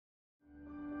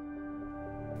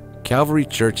Calvary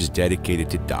Church is dedicated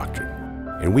to doctrine,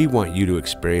 and we want you to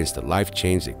experience the life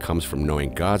change that comes from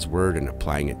knowing God's Word and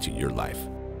applying it to your life.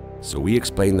 So we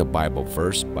explain the Bible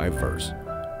verse by verse,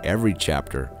 every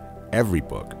chapter, every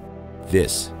book.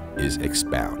 This is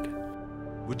Expound.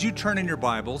 Would you turn in your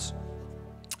Bibles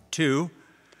to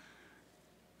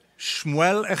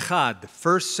Shmuel Echad,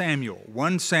 1 Samuel,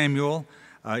 1 Samuel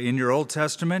in your Old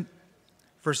Testament,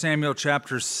 1 Samuel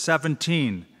chapter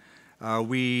 17.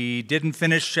 We didn't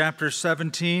finish chapter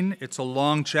 17. It's a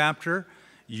long chapter.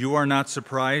 You are not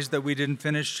surprised that we didn't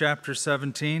finish chapter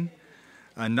 17,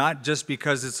 not just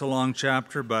because it's a long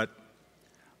chapter, but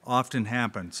often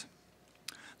happens.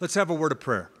 Let's have a word of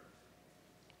prayer.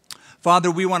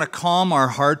 Father, we want to calm our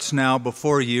hearts now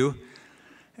before you,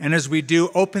 and as we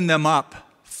do, open them up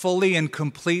fully and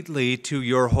completely to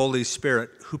your Holy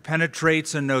Spirit, who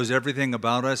penetrates and knows everything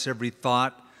about us, every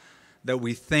thought that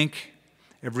we think,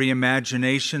 every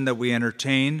imagination that we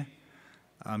entertain.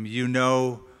 You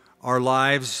know our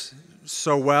lives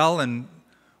so well, and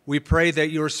we pray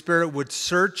that your Spirit would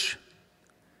search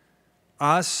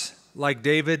us like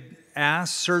David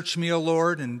asked, "Search me, O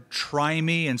Lord, and try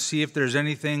me, and see if there's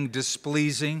anything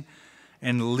displeasing,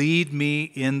 and lead me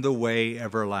in the way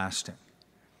everlasting."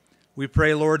 We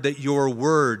pray, Lord, that your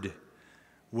word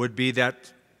would be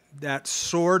that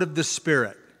sword of the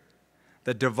Spirit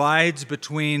that divides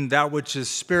between that which is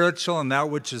spiritual and that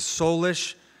which is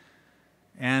soulish,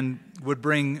 and would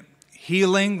bring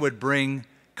healing, would bring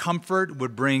comfort,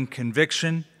 would bring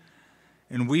conviction,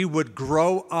 and we would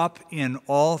grow up in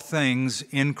all things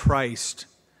in Christ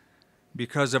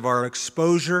because of our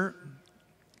exposure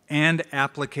and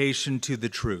application to the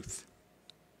truth.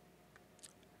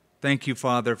 Thank you,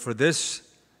 Father, for this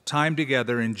time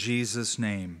together in Jesus'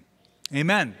 name.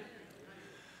 Amen.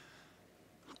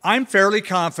 I'm fairly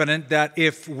confident that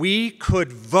if we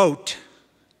could vote,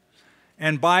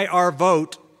 and by our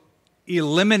vote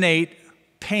eliminate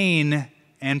pain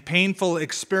and painful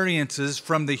experiences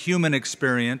from the human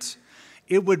experience,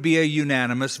 it would be a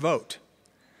unanimous vote.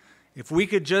 If we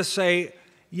could just say,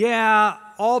 yeah,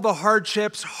 all the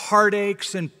hardships,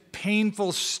 heartaches, and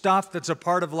painful stuff that's a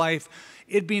part of life,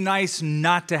 it'd be nice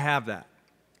not to have that.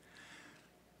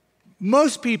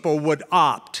 Most people would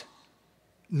opt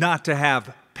not to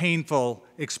have painful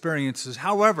experiences.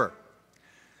 However,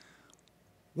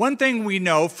 one thing we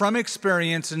know from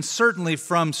experience and certainly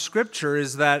from Scripture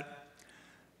is that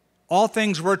all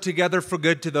things work together for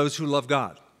good to those who love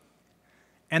God,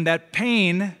 and that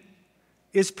pain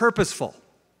is purposeful.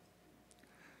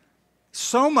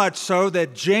 So much so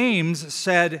that James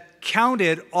said, "Count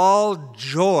it all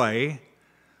joy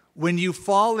when you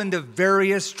fall into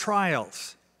various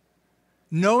trials,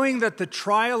 knowing that the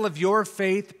trial of your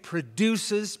faith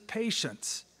produces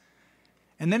patience."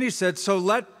 And then he said, "So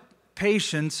let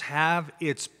patience have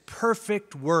its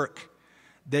perfect work,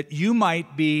 that you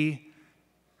might be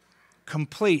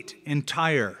complete,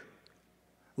 entire,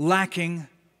 lacking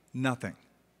nothing."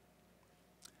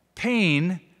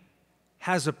 Pain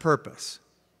has a purpose.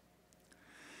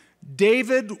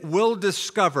 David will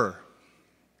discover,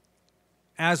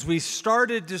 as we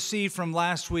started to see from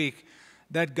last week,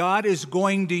 that God is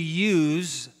going to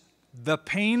use the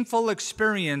painful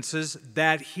experiences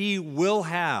that he will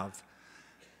have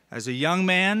as a young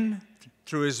man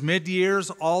through his mid-years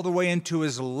all the way into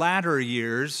his latter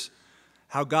years,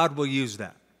 how God will use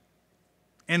that.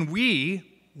 And we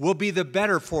will be the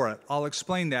better for it. I'll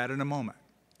explain that in a moment.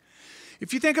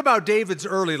 If you think about David's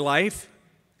early life,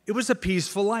 it was a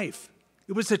peaceful life.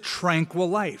 It was a tranquil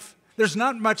life. There's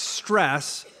not much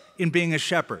stress in being a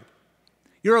shepherd.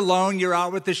 You're alone, you're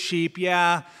out with the sheep.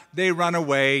 Yeah, they run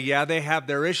away. Yeah, they have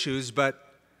their issues,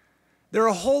 but they're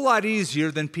a whole lot easier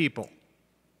than people.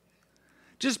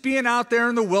 Just being out there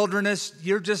in the wilderness,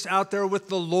 you're just out there with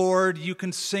the Lord. You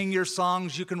can sing your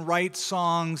songs, you can write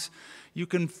songs, you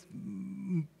can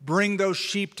bring those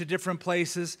sheep to different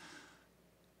places.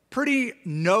 Pretty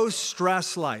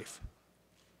no-stress life.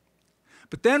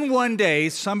 But then one day,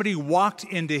 somebody walked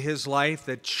into his life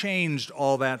that changed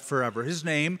all that forever. His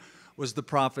name was the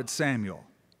prophet Samuel.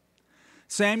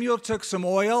 Samuel took some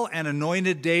oil and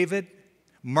anointed David,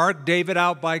 marked David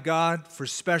out by God for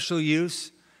special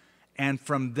use, and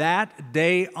from that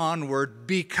day onward,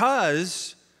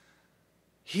 because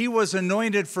he was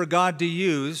anointed for God to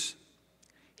use,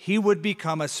 he would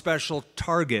become a special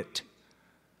target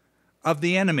of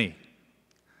the enemy,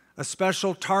 a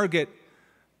special target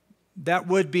that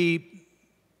would be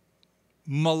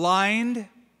maligned,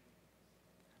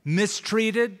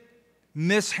 mistreated,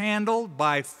 mishandled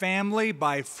by family,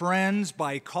 by friends,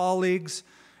 by colleagues,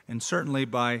 and certainly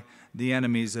by the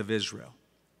enemies of Israel.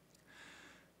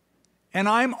 And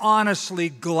I'm honestly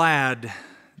glad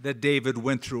that David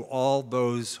went through all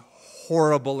those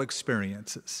horrible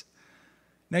experiences.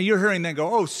 Now you're hearing them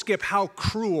go, oh, Skip, how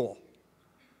cruel.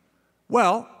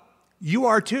 Well, you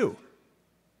are too.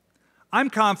 I'm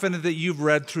confident that you've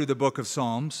read through the book of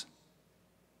Psalms.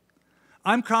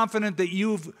 I'm confident that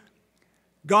you've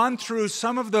gone through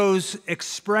some of those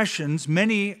expressions,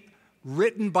 many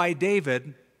written by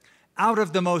David, out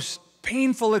of the most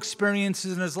painful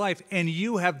experiences in his life, and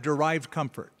you have derived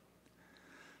comfort.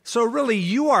 So really,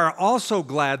 you are also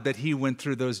glad that he went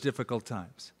through those difficult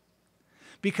times,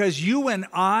 because you and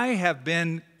I have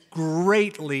been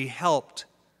greatly helped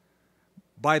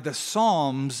by the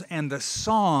Psalms and the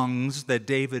songs that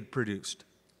David produced.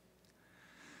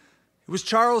 It was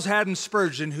Charles Haddon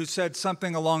Spurgeon who said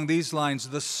something along these lines: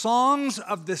 the songs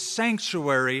of the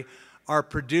sanctuary are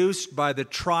produced by the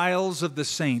trials of the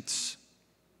saints.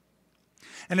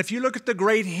 And if you look at the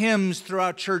great hymns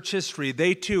throughout church history,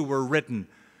 they too were written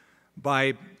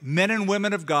by men and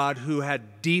women of God who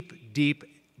had deep, deep,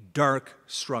 dark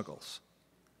struggles.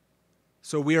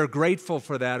 So we are grateful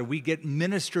for that. We get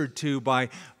ministered to by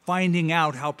finding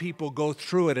out how people go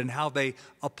through it and how they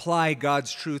apply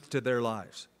God's truth to their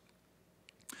lives.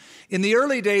 In the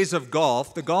early days of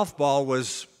golf, the golf ball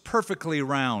was perfectly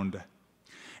round.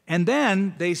 And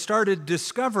then they started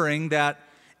discovering that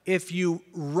if you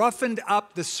roughened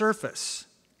up the surface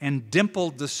and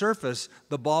dimpled the surface,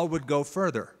 the ball would go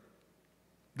further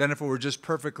than if it were just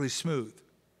perfectly smooth.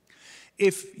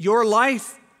 If your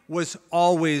life was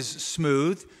always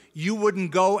smooth, you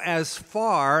wouldn't go as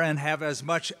far and have as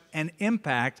much an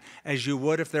impact as you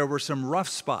would if there were some rough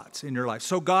spots in your life.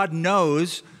 So God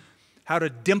knows how to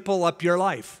dimple up your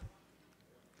life,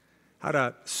 how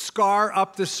to scar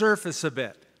up the surface a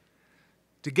bit,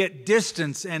 to get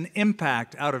distance and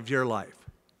impact out of your life.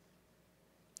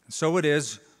 So it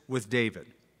is with David.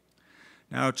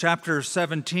 Now, chapter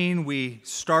 17, we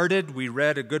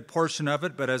read a good portion of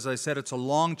it, but as I said, it's a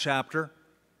long chapter.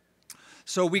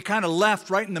 So we kind of left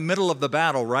right in the middle of the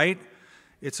battle, right?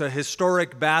 It's a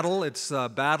historic battle. It's a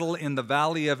battle in the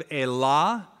valley of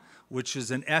Elah, which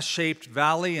is an S-shaped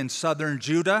valley in southern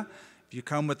Judah. If you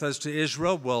come with us to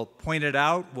Israel, we'll point it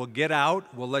out. We'll get out.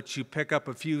 We'll let you pick up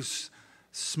a few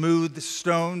smooth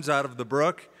stones out of the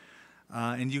brook,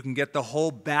 and you can get the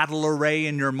whole battle array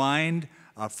in your mind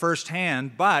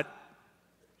firsthand. But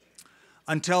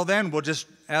until then, we'll just,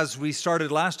 as we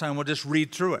started last time, we'll just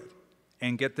read through it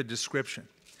and get the description.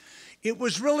 It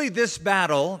was really this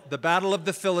battle, the battle of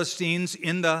the Philistines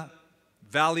in the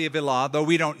valley of Elah, though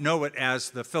we don't know it as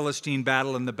the Philistine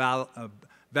battle in the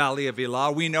valley of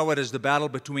Elah. We know it as the battle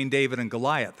between David and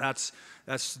Goliath.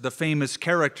 That's the famous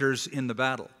characters in the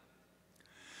battle.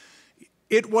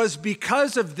 It was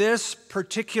because of this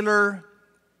particular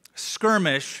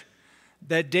skirmish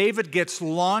that David gets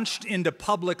launched into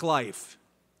public life,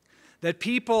 that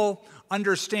people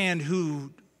understand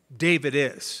who David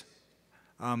is.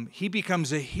 He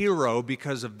becomes a hero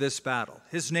because of this battle.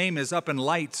 His name is up in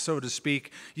lights, so to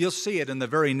speak. You'll see it in the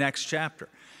very next chapter.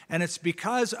 And it's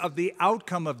because of the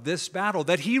outcome of this battle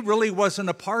that he really wasn't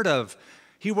a part of.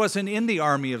 He wasn't in the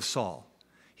army of Saul.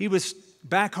 He was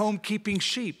back home keeping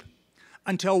sheep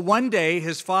until one day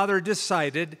his father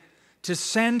decided to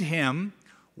send him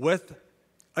with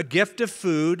a gift of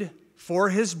food for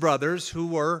his brothers who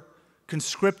were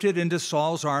conscripted into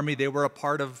Saul's army. They were a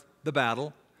part of the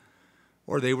battle,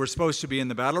 or they were supposed to be in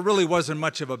the battle. It really wasn't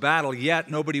much of a battle yet.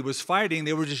 Nobody was fighting.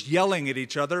 They were just yelling at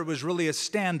each other. It was really a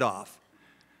standoff.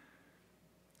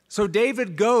 So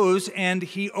David goes and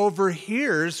he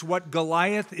overhears what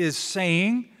Goliath is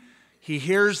saying. He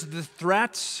hears the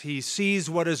threats. He sees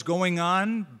what is going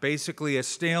on, basically a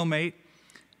stalemate.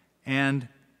 And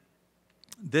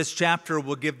this chapter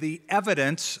will give the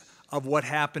evidence of what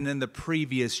happened in the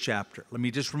previous chapter. Let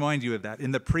me just remind you of that.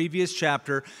 In the previous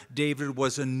chapter, David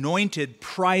was anointed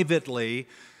privately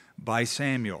by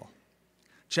Samuel.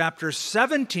 Chapter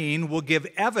 17 will give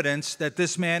evidence that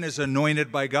this man is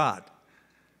anointed by God.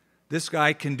 This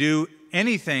guy can do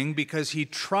anything because he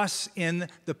trusts in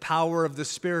the power of the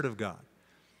Spirit of God.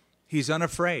 He's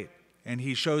unafraid, and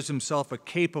he shows himself a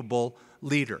capable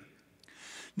leader.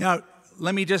 Now,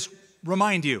 let me just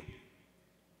remind you,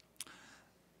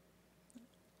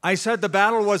 I said the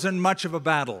battle wasn't much of a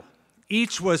battle.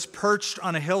 Each was perched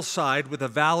on a hillside with a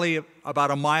valley about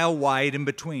a mile wide in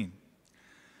between.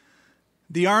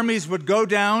 The armies would go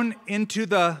down into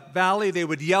the valley, they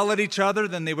would yell at each other,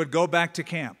 then they would go back to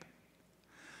camp.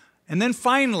 And then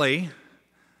finally,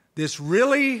 this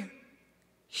really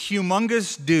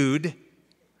humongous dude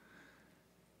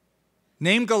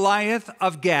named Goliath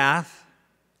of Gath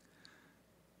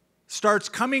starts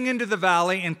coming into the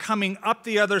valley and coming up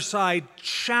the other side,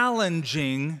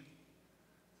 challenging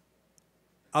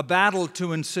a battle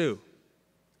to ensue.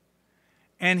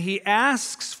 And he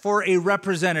asks for a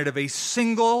representative, a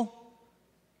single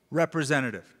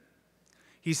representative.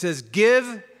 He says,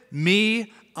 "Give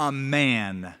me a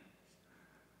man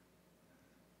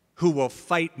who will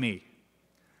fight me."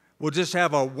 We'll just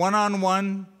have a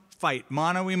one-on-one fight,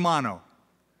 mano a mano.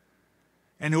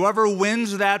 And whoever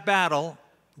wins that battle,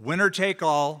 winner take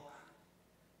all,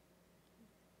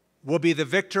 will be the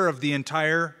victor of the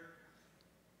entire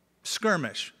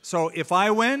skirmish. So if I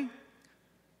win,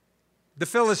 the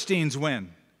Philistines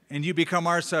win, and you become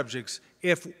our subjects.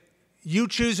 If you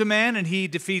choose a man and he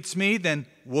defeats me, then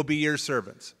we'll be your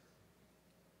servants.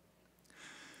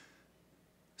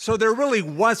 So there really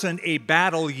wasn't a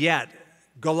battle yet.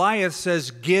 Goliath says,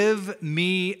 "Give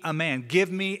me a man.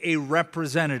 Give me a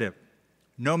representative."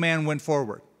 No man went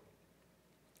forward.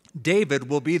 David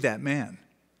will be that man.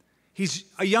 He's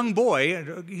a young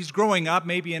boy. He's growing up,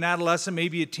 maybe an adolescent,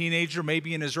 maybe a teenager,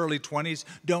 maybe in his early 20s.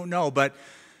 Don't know, but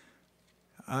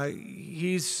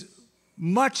he's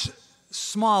much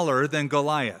smaller than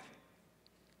Goliath.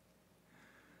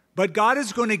 But God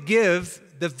is going to give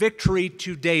the victory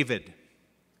to David.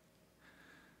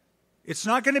 It's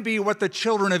not going to be what the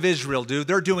children of Israel do.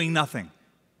 They're doing nothing.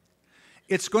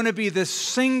 It's going to be the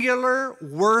singular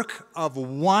work of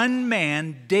one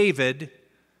man, David,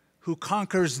 who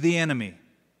conquers the enemy.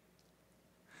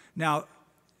 Now,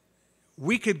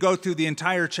 we could go through the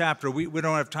entire chapter. We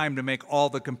don't have time to make all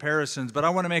the comparisons, but I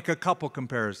want to make a couple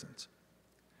comparisons.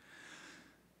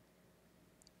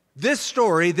 This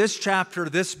story, this chapter,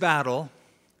 this battle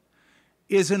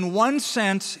is in one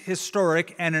sense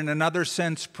historic and in another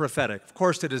sense prophetic. Of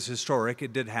course it is historic,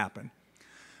 it did happen.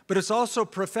 But it's also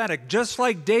prophetic, just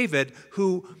like David,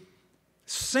 who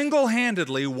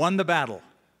single-handedly won the battle.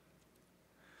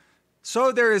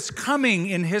 So there is coming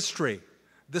in history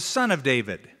the son of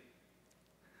David,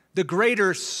 the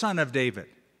greater son of David,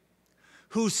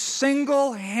 who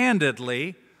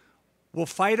single-handedly will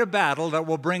fight a battle that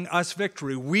will bring us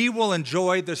victory. We will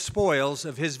enjoy the spoils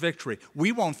of his victory.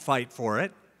 We won't fight for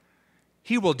it.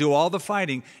 He will do all the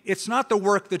fighting. It's not the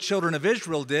work the children of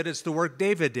Israel did, it's the work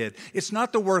David did. It's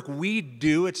not the work we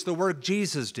do, it's the work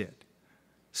Jesus did,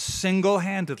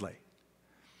 single-handedly.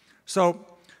 So,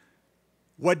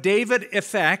 what David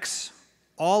effects,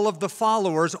 all of the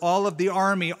followers, all of the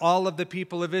army, all of the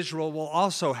people of Israel will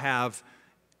also have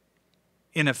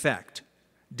in effect.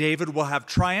 David will have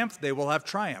triumph, they will have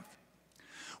triumph.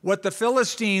 What the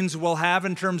Philistines will have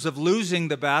in terms of losing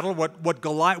the battle, what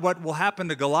will happen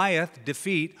to Goliath,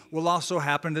 defeat, will also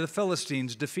happen to the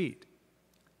Philistines, defeat.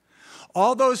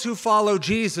 All those who follow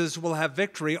Jesus will have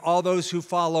victory. All those who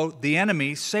follow the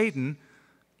enemy, Satan,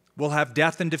 will have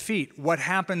death and defeat. What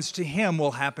happens to him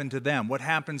will happen to them. What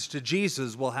happens to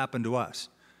Jesus will happen to us.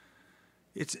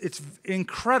 It's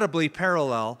incredibly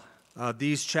parallel,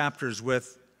 these chapters,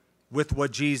 with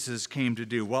what Jesus came to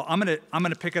do. Well, I'm going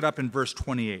to pick it up in verse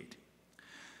 28.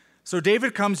 So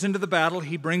David comes into the battle.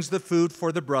 He brings the food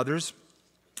for the brothers.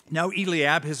 Now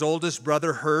Eliab, his oldest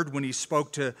brother, heard when he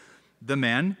spoke to the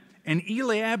men. And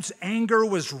Eliab's anger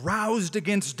was roused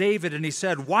against David, and he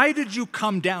said, "Why did you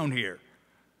come down here?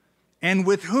 And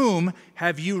with whom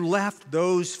have you left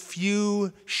those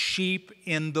few sheep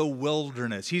in the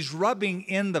wilderness?" He's rubbing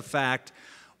in the fact,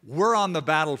 we're on the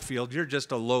battlefield, you're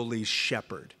just a lowly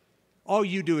shepherd. All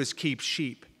you do is keep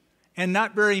sheep, and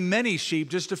not very many sheep,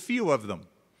 just a few of them.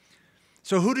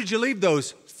 So who did you leave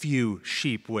those few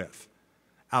sheep with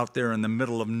out there in the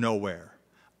middle of nowhere?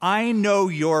 I know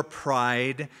your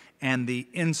pride and the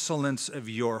insolence of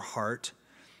your heart,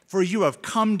 for you have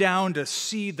come down to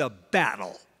see the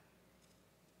battle.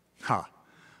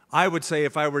 I would say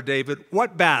if I were David,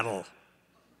 what battle?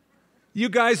 You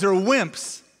guys are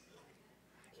wimps.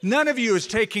 None of you is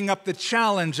taking up the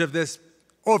challenge of this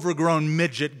overgrown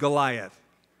midget Goliath.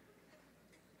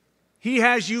 He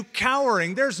has you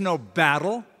cowering. There's no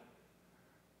battle.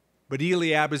 But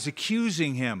Eliab is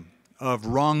accusing him of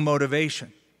wrong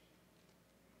motivation,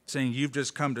 saying, "You've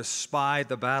just come to spy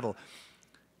the battle."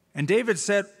 And David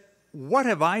said, "What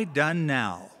have I done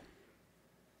now?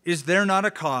 Is there not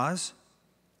a cause?"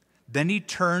 Then he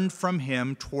turned from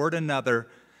him toward another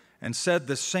and said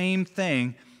the same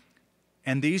thing.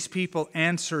 And these people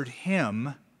answered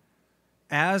him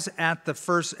as the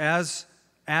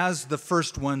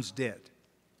first ones did.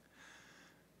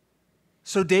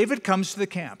 So David comes to the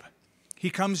camp. He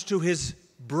comes to his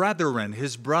brethren,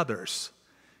 his brothers.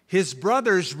 His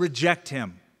brothers reject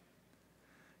him.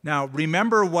 Now,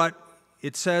 remember what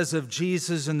it says of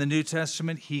Jesus in the New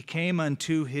Testament? He came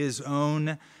unto his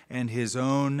own, and his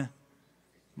own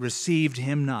received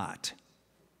him not.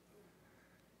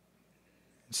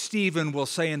 Stephen will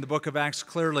say in the book of Acts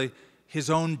clearly, his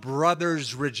own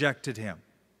brothers rejected him.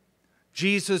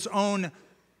 Jesus' own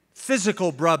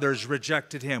physical brothers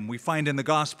rejected him. We find in the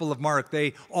Gospel of Mark,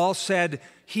 they all said,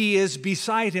 he is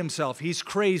beside himself. He's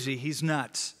crazy. He's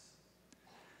nuts.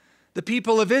 The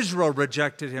people of Israel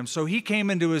rejected him, so he came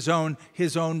into his own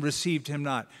received him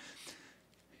not.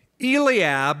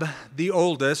 Eliab, the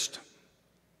oldest,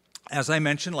 as I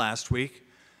mentioned last week,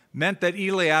 meant that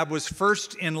Eliab was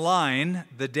first in line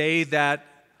the day that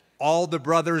all the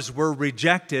brothers were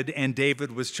rejected and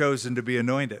David was chosen to be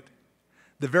anointed.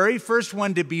 The very first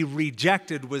one to be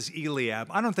rejected was Eliab.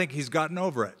 I don't think he's gotten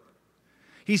over it.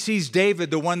 He sees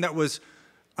David, the one that was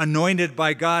anointed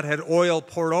by God, had oil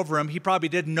poured over him. He probably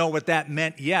didn't know what that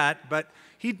meant yet, but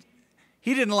he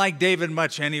didn't like David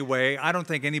much anyway. I don't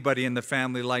think anybody in the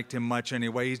family liked him much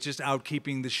anyway. He's just out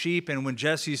keeping the sheep. And when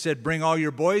Jesse said, bring all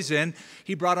your boys in,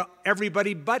 he brought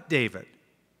everybody but David.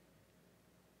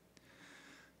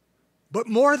 But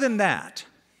more than that,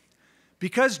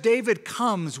 because David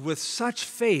comes with such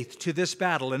faith to this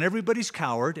battle, and everybody's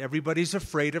coward, everybody's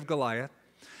afraid of Goliath,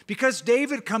 because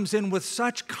David comes in with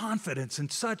such confidence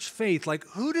and such faith, like,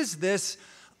 who does this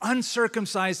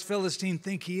uncircumcised Philistine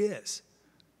think he is?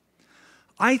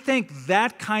 I think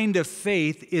that kind of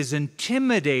faith is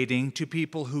intimidating to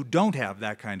people who don't have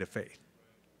that kind of faith.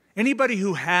 Anybody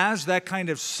who has that kind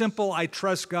of simple, I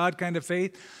trust God kind of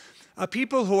faith,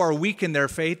 people who are weak in their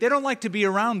faith, they don't like to be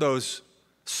around those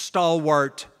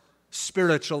stalwart,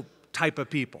 spiritual type of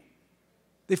people.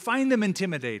 They find them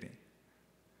intimidating.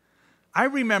 I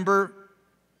remember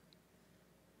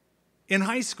in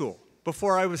high school,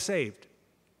 before I was saved,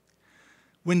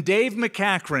 when Dave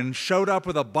McCachran showed up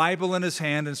with a Bible in his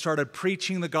hand and started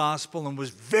preaching the gospel and was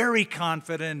very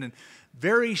confident and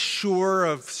very sure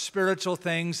of spiritual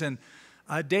things. And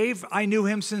Dave, I knew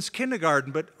him since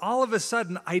kindergarten, but all of a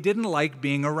sudden, I didn't like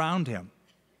being around him.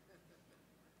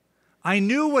 I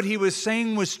knew what he was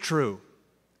saying was true.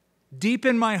 Deep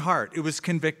in my heart, it was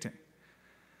convicting.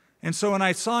 And so when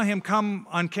I saw him come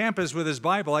on campus with his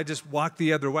Bible, I just walked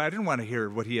the other way. I didn't want to hear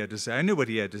what he had to say. I knew what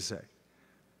he had to say.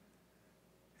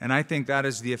 And I think that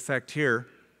is the effect here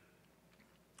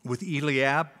with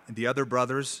Eliab and the other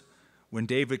brothers when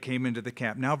David came into the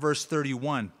camp. Now, verse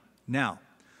 31. Now,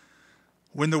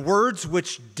 when the words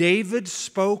which David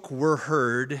spoke were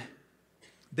heard,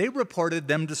 they reported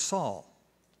them to Saul,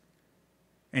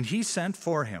 and he sent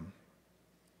for him.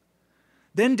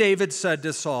 Then David said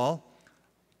to Saul,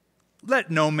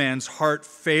 let no man's heart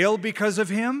fail because of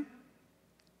him.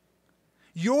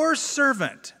 Your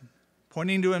servant,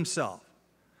 pointing to himself,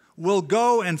 will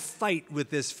go and fight with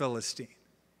this Philistine.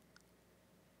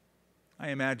 I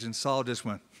imagine Saul just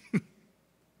went,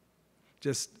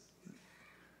 just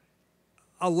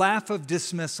a laugh of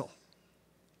dismissal.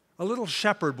 A little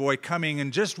shepherd boy coming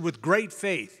and just with great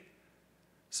faith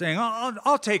saying,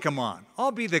 I'll take him on.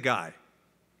 I'll be the guy.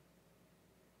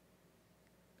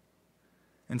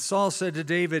 And Saul said to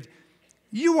David,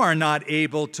 you are not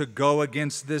able to go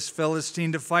against this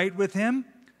Philistine to fight with him,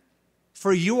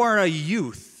 for you are a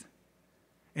youth,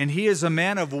 and he is a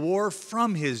man of war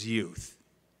from his youth.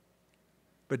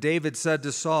 But David said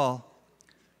to Saul,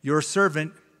 your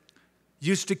servant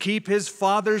used to keep his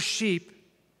father's sheep,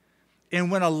 and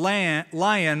when a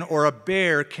lion or a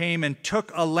bear came and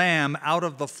took a lamb out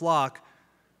of the flock,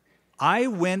 I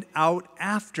went out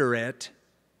after it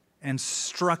and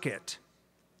struck it,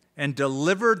 and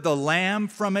delivered the lamb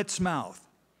from its mouth.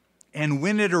 And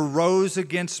when it arose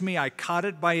against me, I caught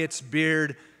it by its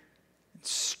beard,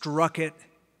 struck it,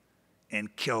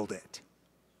 and killed it.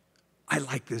 I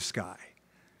like this guy.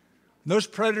 When those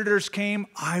predators came,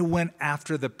 I went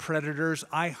after the predators.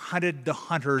 I hunted the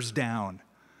hunters down.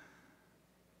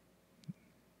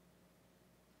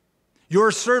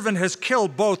 Your servant has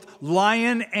killed both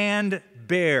lion and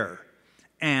bear,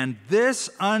 and this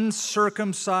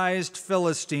uncircumcised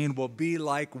Philistine will be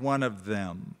like one of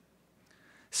them,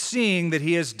 seeing that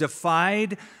he has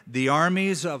defied the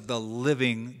armies of the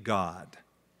living God.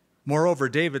 Moreover,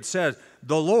 David said,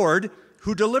 the Lord,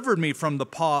 who delivered me from the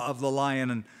paw of the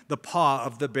lion and the paw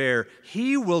of the bear,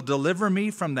 he will deliver me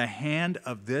from the hand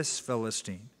of this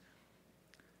Philistine.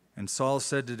 And Saul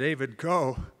said to David,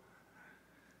 go,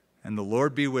 and the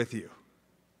Lord be with you.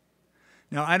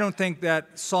 Now, I don't think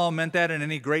that Saul meant that in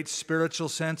any great spiritual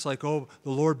sense, like, oh, the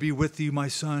Lord be with you, my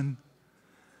son.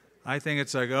 I think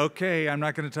it's like, okay, I'm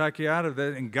not going to talk you out of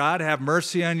it, and God have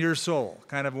mercy on your soul.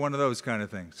 Kind of one of those kind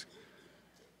of things.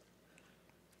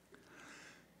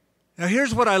 Now,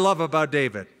 here's what I love about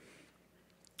David.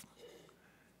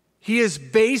 He is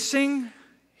basing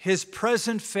his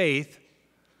present faith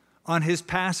on his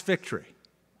past victory.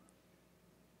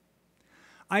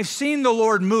 I've seen the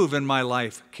Lord move in my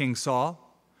life, King Saul.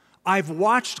 I've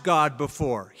watched God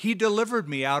before. He delivered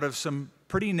me out of some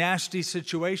pretty nasty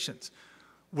situations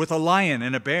with a lion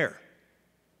and a bear,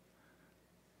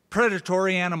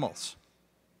 predatory animals.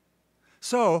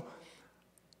 So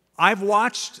I've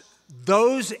watched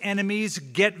those enemies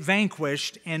get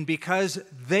vanquished, and because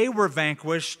they were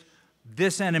vanquished,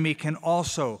 this enemy can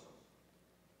also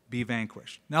be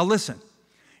vanquished. Now listen,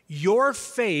 your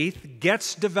faith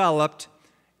gets developed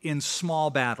in small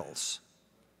battles.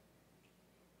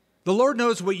 The Lord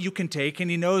knows what you can take, and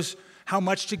He knows how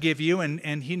much to give you,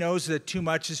 and He knows that too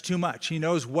much is too much. He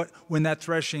knows when that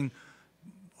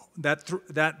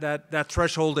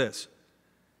threshold is.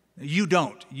 You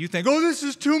don't. You think, oh, this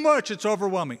is too much, it's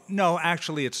overwhelming. No,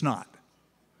 actually it's not.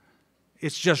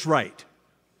 It's just right.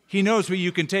 He knows what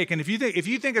you can take, and if you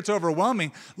think it's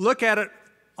overwhelming, look at it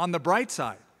on the bright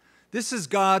side. This is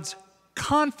God's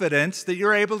confidence that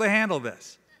you're able to handle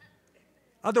this.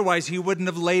 Otherwise, He wouldn't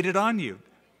have laid it on you.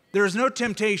 There is no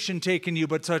temptation taken you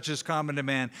but such as common to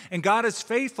man. And God is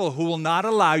faithful, who will not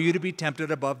allow you to be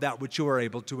tempted above that which you are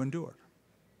able to endure.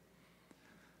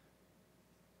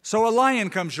 So a lion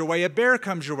comes your way, a bear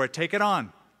comes your way, take it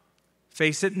on.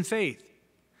 Face it in faith.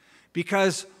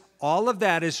 Because all of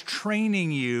that is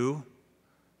training you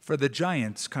for the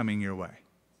giants coming your way.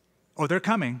 Oh, they're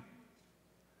coming.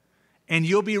 And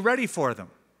you'll be ready for them.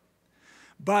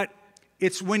 But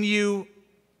it's when you...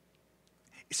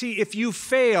 See, if you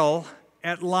fail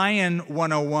at Lion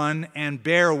 101 and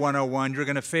Bear 101, you're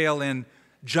going to fail in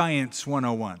Giants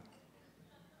 101.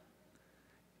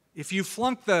 If you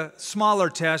flunk the smaller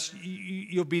test,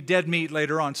 you'll be dead meat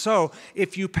later on. So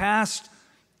if you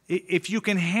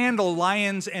can handle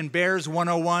Lions and Bears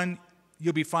 101,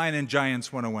 you'll be fine in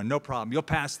Giants 101. No problem. You'll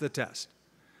pass the test.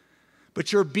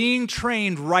 But you're being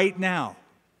trained right now.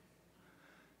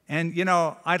 And, you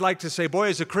know, I'd like to say, boy,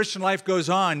 as the Christian life goes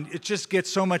on, it just gets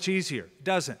so much easier. It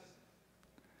doesn't.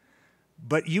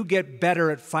 But you get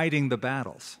better at fighting the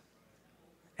battles.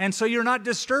 And so you're not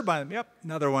disturbed by them. Yep,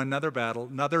 another one, another battle,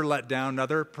 another letdown,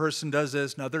 another person does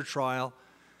this, another trial.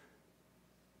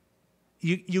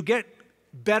 You get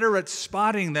better at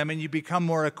spotting them, and you become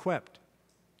more equipped.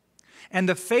 And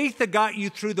the faith that got you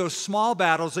through those small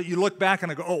battles that you look back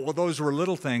and go, oh, well, those were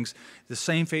little things, the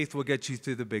same faith will get you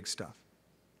through the big stuff.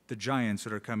 The giants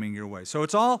that are coming your way. So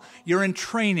it's all, you're in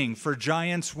training for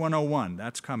Giants 101.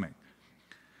 That's coming.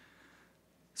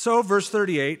 So, verse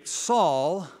 38,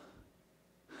 Saul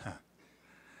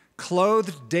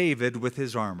clothed David with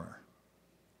his armor.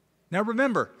 Now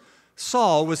remember,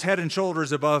 Saul was head and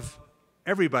shoulders above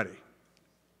everybody.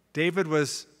 David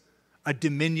was a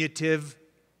diminutive,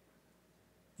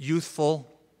 youthful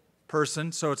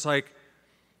person. So it's like,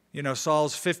 you know,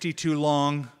 Saul's 52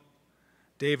 long,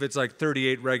 David's like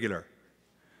 38 regular.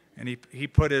 And he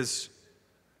put his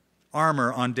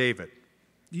armor on David.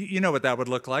 You know what that would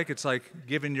look like. It's like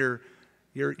giving your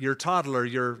toddler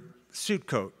your suit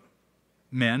coat.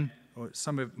 Men,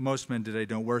 most men today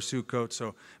don't wear suit coats,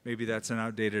 so maybe that's an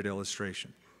outdated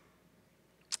illustration.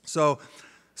 So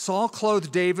Saul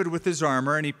clothed David with his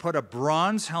armor, and he put a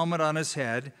bronze helmet on his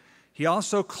head. He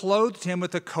also clothed him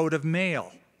with a coat of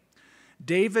mail.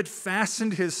 David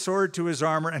fastened his sword to his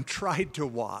armor and tried to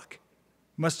walk.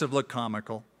 Must have looked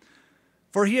comical.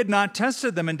 For he had not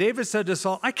tested them. And David said to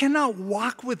Saul, I cannot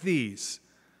walk with these,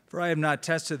 for I have not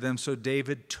tested them. So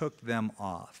David took them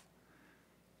off.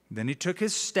 Then he took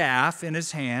his staff in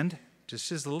his hand, just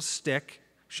his little stick,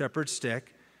 shepherd's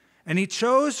stick, and he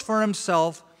chose for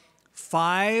himself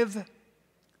 5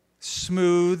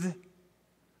 smooth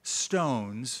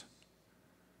stones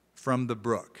from the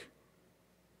brook,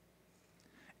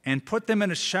 and put them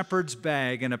in a shepherd's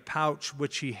bag in a pouch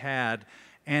which he had,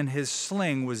 and his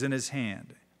sling was in his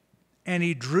hand. And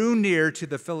he drew near to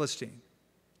the Philistine.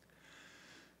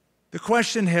 The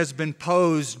question has been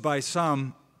posed by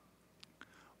some,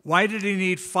 why did he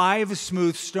need 5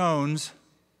 smooth stones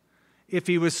if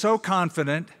he was so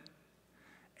confident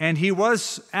and he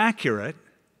was accurate?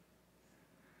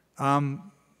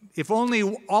 If only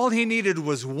all he needed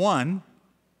was 1,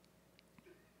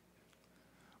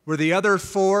 were the other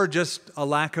 4 just a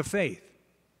lack of faith?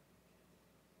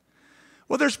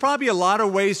 Well, there's probably a lot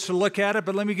of ways to look at it,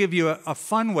 but let me give you a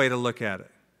fun way to look at it.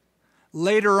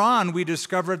 Later on, we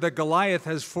discovered that Goliath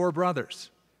has 4 brothers.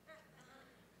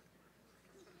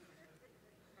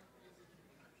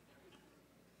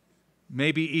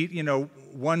 Maybe,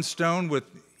 1 stone with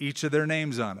each of their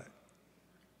names on it.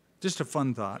 Just a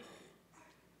fun thought.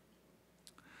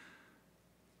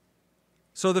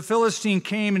 So the Philistine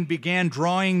came and began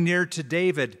drawing near to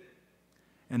David.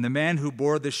 and the man who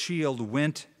bore the shield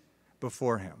went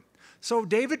before him. So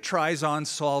David tries on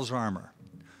Saul's armor.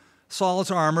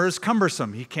 Saul's armor is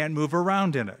cumbersome. He can't move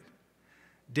around in it.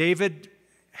 David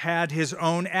had his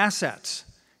own assets.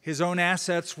 His own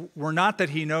assets were not that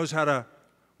he knows how to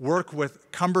work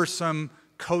with cumbersome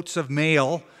coats of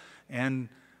mail and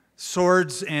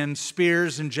swords and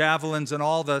spears and javelins and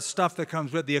all the stuff that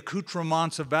comes with the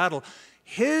accoutrements of battle.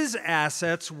 His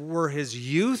assets were his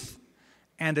youth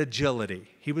and agility.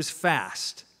 He was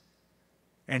fast,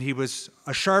 and he was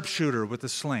a sharpshooter with a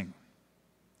sling.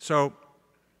 So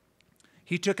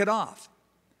he took it off,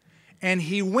 and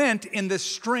he went in the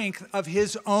strength of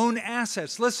his own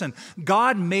assets. Listen,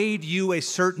 God made you a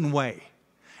certain way,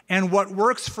 and what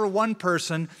works for one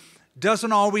person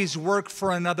doesn't always work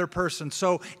for another person.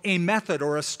 So a method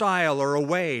or a style or a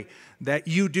way that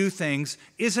you do things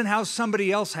isn't how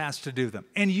somebody else has to do them.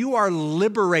 And you are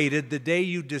liberated the day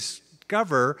you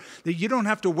discover that you don't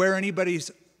have to wear anybody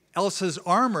else's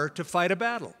armor to fight a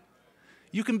battle.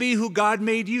 You can be who God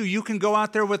made you. You can go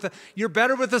out there you're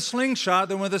better with a slingshot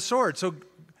than with a sword. So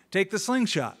take the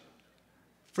slingshot.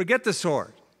 Forget the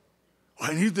sword.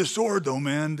 I need the sword though,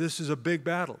 man. This is a big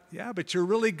battle. Yeah, but you're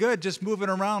really good just moving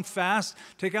around fast.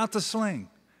 Take out the sling.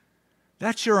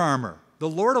 That's your armor. The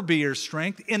Lord will be your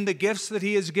strength in the gifts that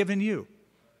he has given you.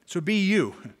 So be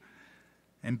you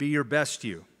and be your best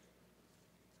you.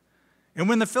 And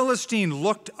when the Philistine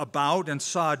looked about and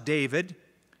saw David,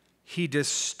 he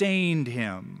disdained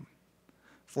him,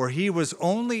 for he was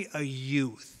only a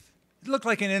youth. It looked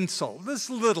like an insult. This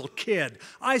little kid.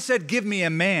 I said, give me a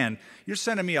man. You're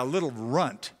sending me a little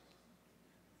runt.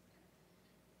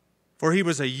 For he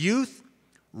was a youth,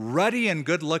 ruddy and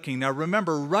good looking. Now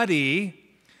remember, ruddy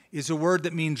is a word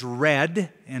that means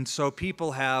red, and so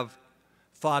people have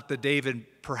thought that David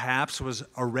perhaps was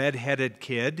a red-headed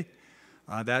kid.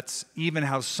 That's even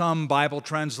how some Bible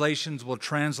translations will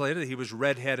translate it. He was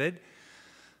red-headed.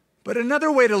 But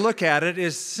another way to look at it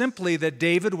is simply that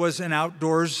David was an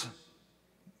outdoors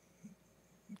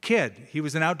kid. He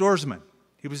was an outdoorsman.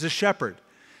 He was a shepherd.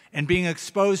 And being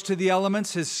exposed to the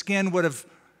elements, his skin would have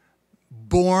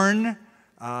borne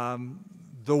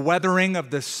the weathering of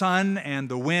the sun and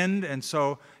the wind, and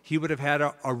so he would have had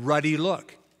a ruddy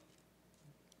look.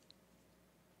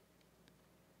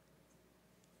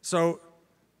 So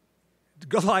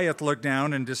Goliath looked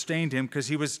down and disdained him because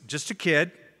he was just a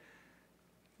kid,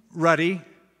 ruddy,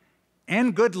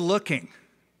 and good looking.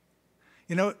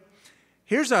 You know,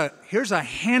 here's a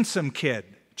handsome kid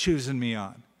choosing me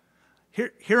on.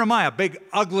 Here am I, a big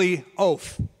ugly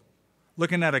oaf,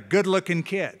 looking at a good looking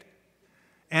kid.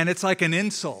 And it's like an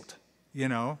insult, you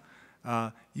know.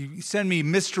 You send me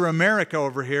Mr. America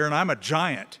over here and I'm a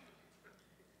giant.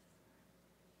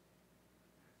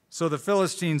 So the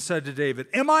Philistine said to David,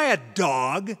 am I a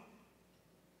dog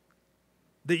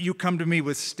that you come to me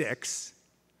with sticks?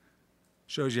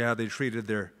 Shows you how they treated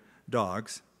their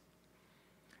dogs.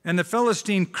 And the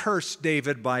Philistine cursed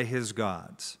David by his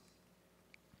gods.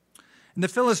 And the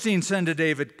Philistine said to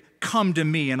David, come to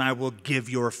me and I will give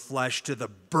your flesh to the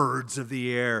birds of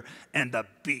the air and the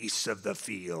beasts of the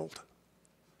field.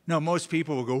 Now most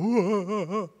people will go,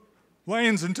 whoa,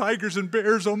 lions and tigers and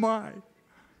bears, oh my.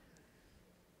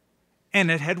 And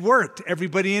it had worked.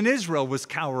 Everybody in Israel was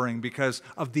cowering because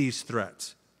of these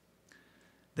threats.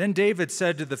 Then David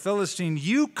said to the Philistine,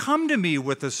 you come to me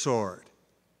with a sword,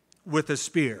 with a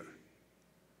spear,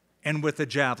 and with a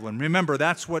javelin. Remember,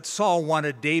 that's what Saul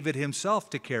wanted David himself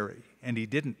to carry, and he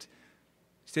didn't.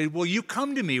 He said, well, you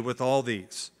come to me with all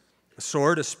these, a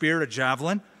sword, a spear, a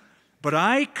javelin, but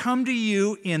I come to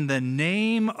you in the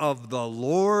name of the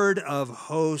Lord of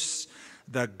hosts,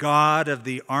 the God of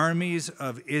the armies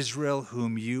of Israel,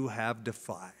 whom you have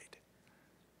defied.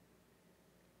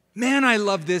 Man, I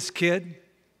love this kid.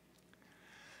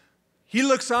 He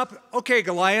looks up, okay,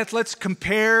 Goliath, let's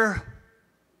compare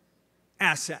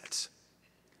assets.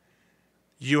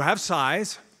 You have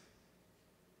size.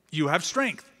 You have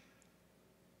strength.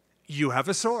 You have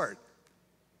a sword.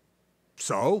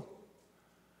 So,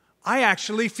 I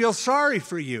actually feel sorry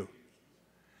for you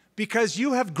because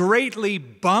you have greatly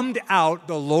bummed out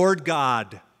the Lord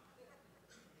God.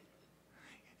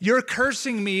 You're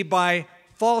cursing me by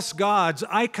false gods.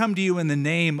 I come to you in the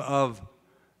name of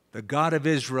the God of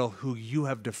Israel, who you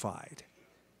have defied.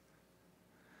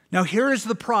 Now, here is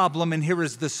the problem, and here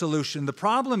is the solution. The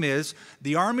problem is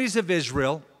the armies of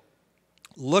Israel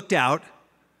looked out,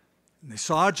 and they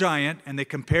saw a giant, and they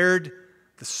compared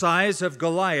the size of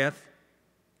Goliath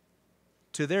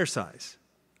to their size.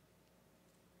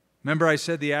 Remember I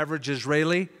said the average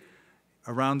Israeli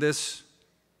around this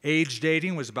age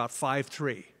dating was about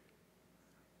 5'3".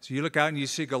 So you look out and you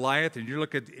see Goliath, and you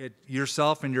look at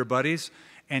yourself and your buddies,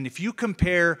 and if you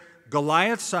compare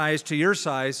Goliath's size to your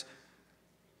size,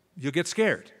 you'll get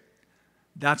scared.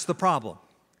 That's the problem.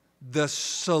 The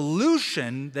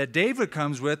solution that David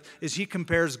comes with is he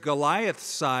compares Goliath's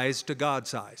size to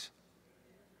God's size.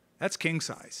 That's king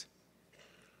size.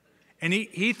 And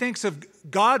he thinks of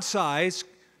God's size,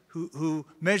 who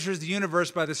measures the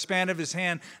universe by the span of his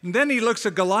hand. And then he looks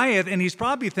at Goliath, and he's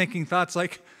probably thinking thoughts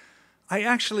like, I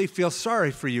actually feel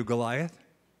sorry for you, Goliath.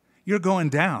 You're going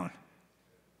down.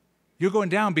 You're going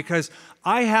down because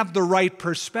I have the right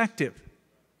perspective.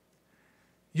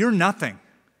 You're nothing.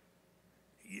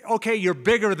 Okay, you're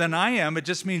bigger than I am. It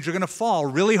just means you're going to fall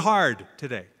really hard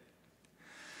today.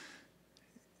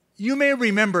 You may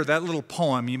remember that little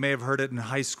poem. You may have heard it in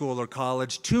high school or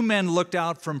college. Two men looked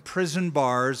out from prison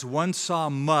bars. One saw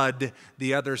mud,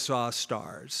 the other saw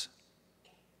stars.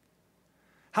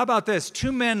 How about this?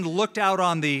 Two men looked out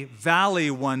on the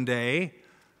valley one day.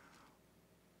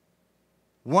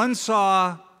 One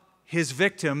saw his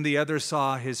victim, the other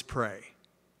saw his prey.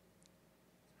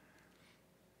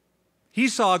 He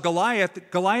saw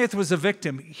Goliath. Goliath was a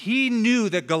victim. He knew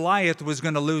that Goliath was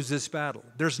going to lose this battle.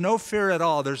 There's no fear at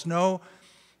all. There's no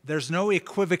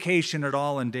equivocation at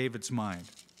all in David's mind.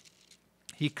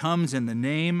 He comes in the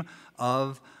name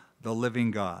of the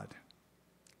living God.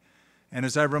 And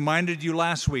as I reminded you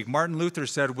last week, Martin Luther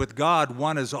said, with God,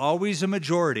 one is always a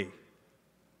majority.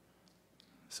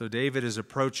 So David is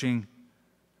approaching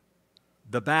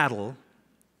the battle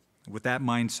with that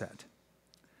mindset.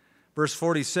 Verse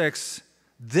 46,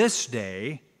 this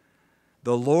day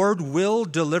the Lord will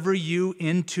deliver you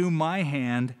into my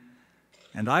hand,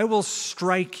 and I will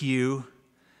strike you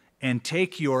and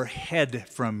take your head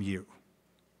from you,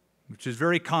 which is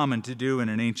very common to do in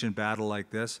an ancient battle like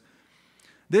this.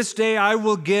 This day I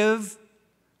will give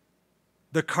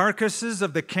the carcasses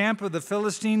of the camp of the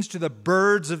Philistines to the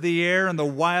birds of the air and the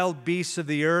wild beasts of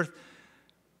the earth,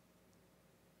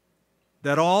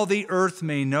 that all the earth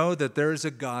may know that there is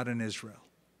a God in Israel.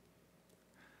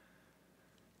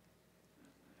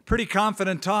 Pretty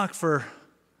confident talk for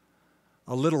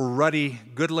a little ruddy,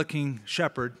 good-looking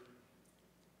shepherd.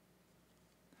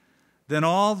 Then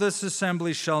all this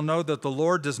assembly shall know that the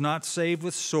Lord does not save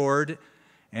with sword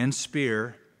and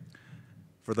spear,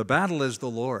 for the battle is the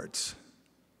Lord's,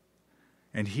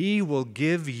 and he will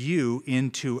give you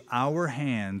into our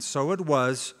hands. So it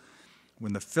was,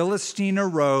 when the Philistine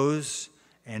arose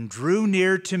and drew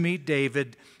near to meet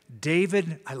David,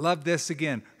 David, I love this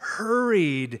again,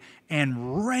 hurried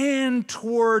and ran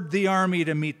toward the army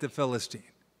to meet the Philistine.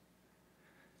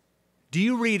 Do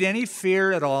you read any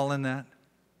fear at all in that?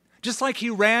 Just like he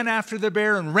ran after the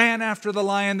bear and ran after the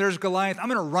lion, there's Goliath. I'm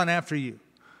going to run after you.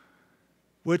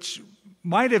 Which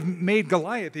might have made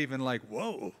Goliath even like,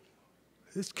 whoa,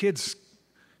 this kid's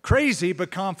crazy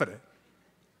but confident.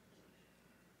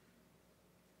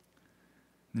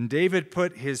 And David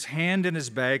put his hand in his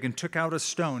bag and took out a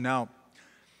stone. Now,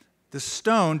 the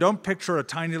stone, don't picture a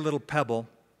tiny little pebble.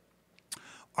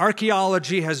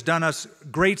 Archaeology has done us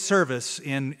great service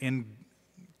in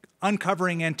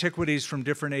uncovering antiquities from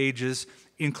different ages,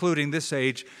 including this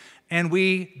age. And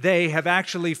they have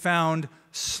actually found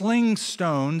sling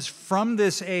stones from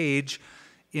this age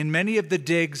in many of the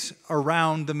digs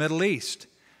around the Middle East.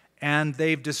 And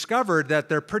they've discovered that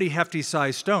they're pretty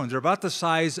hefty-sized stones. They're about the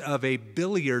size of a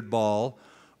billiard ball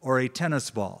or a tennis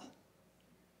ball.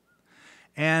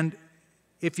 And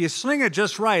if you sling it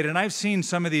just right, and I've seen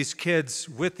some of these kids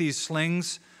with these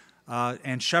slings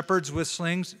and shepherds with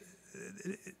slings,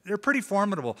 they're pretty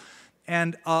formidable.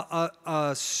 And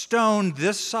a stone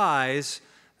this size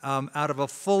out of a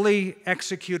fully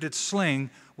executed sling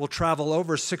will travel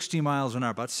over 60 miles an hour,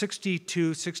 about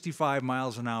 62, 65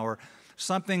 miles an hour.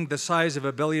 Something the size of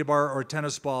a billiard ball or a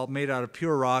tennis ball made out of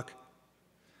pure rock.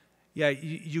 Yeah,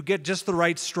 you get just the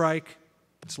right strike,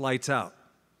 it's lights out.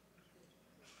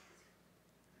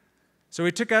 So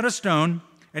he took out a stone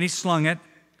and he slung it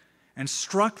and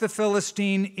struck the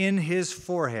Philistine in his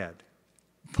forehead.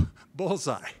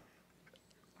 Bullseye.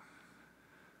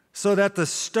 So that the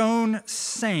stone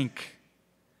sank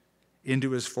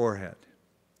into his forehead,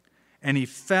 and he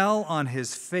fell on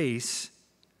his face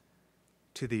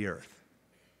to the earth.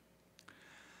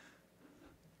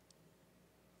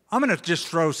 I'm going to just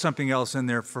throw something else in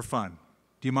there for fun.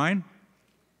 Do you mind?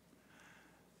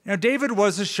 Now, David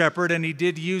was a shepherd, and he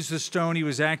did use the stone he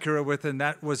was accurate with, and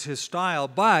that was his style.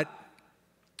 But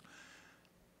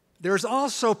there's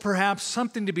also perhaps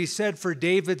something to be said for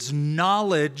David's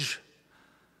knowledge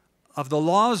of the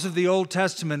laws of the Old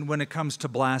Testament when it comes to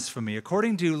blasphemy.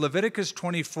 According to Leviticus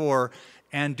 24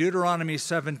 and Deuteronomy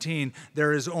 17,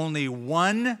 there is only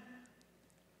one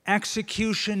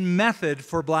execution method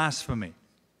for blasphemy: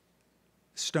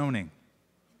 stoning.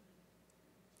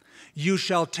 You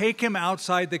shall take him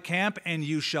outside the camp, and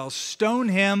you shall stone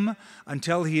him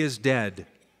until he is dead,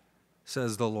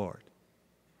 says the Lord.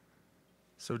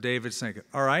 So David's thinking,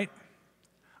 all right,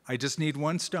 I just need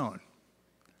one stone.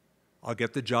 I'll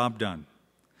get the job done.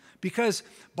 Because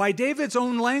by David's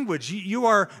own language,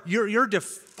 you're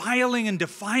defiling and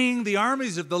defying the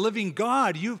armies of the living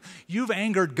God. You've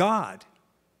angered God.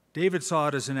 David saw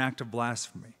it as an act of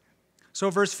blasphemy. So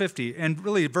verse 50, and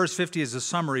really verse 50 is a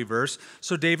summary verse.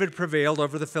 So David prevailed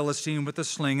over the Philistine with a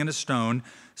sling and a stone,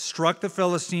 struck the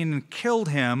Philistine and killed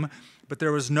him, but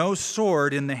there was no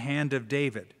sword in the hand of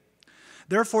David.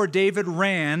 Therefore David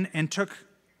ran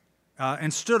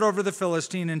and stood over the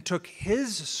Philistine and took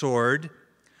his sword,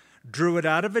 drew it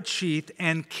out of its sheath,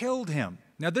 and killed him.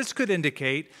 Now this could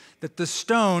indicate that the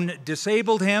stone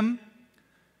disabled him,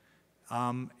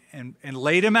 and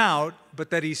laid him out, but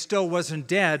that he still wasn't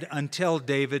dead until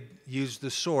David used the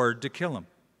sword to kill him.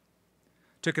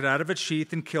 Took it out of its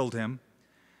sheath and killed him,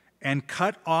 and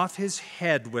cut off his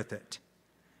head with it.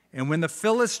 And when the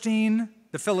Philistines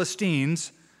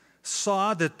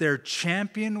saw that their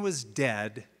champion was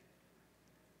dead,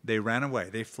 they ran away,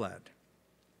 they fled.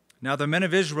 Now the men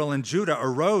of Israel and Judah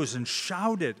arose and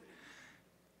shouted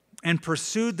and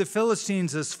pursued the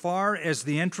Philistines as far as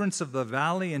the entrance of the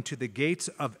valley and to the gates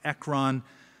of Ekron.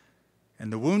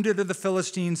 And the wounded of the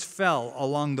Philistines fell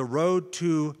along the road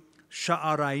to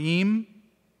Sha'araim,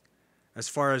 as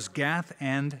far as Gath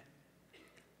and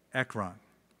Ekron.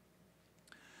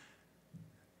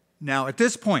 Now, at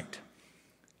this point,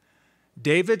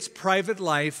 David's private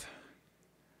life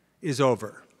is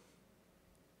over.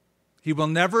 He will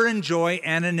never enjoy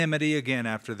anonymity again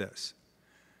after this.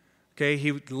 Okay,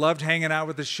 he loved hanging out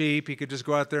with the sheep. He could just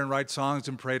go out there and write songs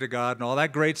and pray to God and all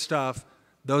that great stuff.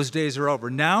 Those days are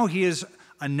over. Now he is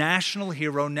a national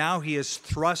hero. Now he is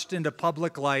thrust into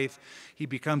public life. He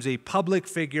becomes a public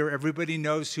figure. Everybody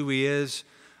knows who he is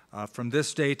from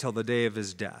this day till the day of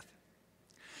his death.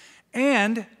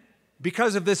 And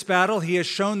because of this battle, he has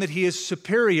shown that he is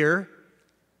superior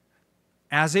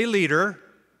as a leader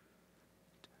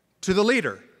to the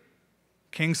leader,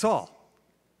 King Saul.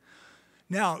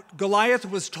 Now, Goliath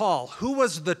was tall. Who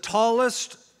was the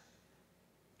tallest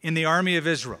in the army of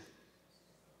Israel?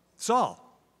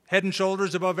 Saul, head and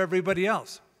shoulders above everybody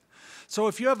else. So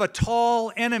if you have a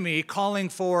tall enemy calling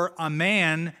for a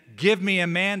man, give me a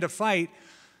man to fight,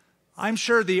 I'm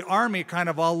sure the army kind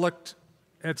of all looked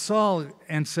at Saul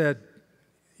and said,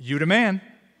 you the man.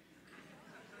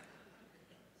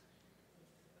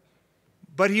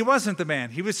 But he wasn't the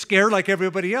man. He was scared like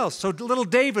everybody else. So little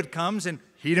David comes and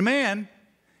he the man.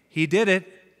 He did it.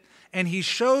 And he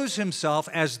shows himself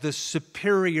as the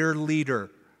superior leader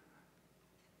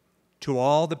to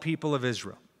all the people of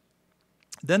Israel.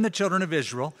 Then the children of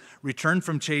Israel returned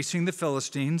from chasing the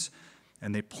Philistines,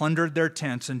 and they plundered their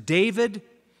tents. And David,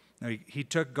 he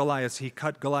cut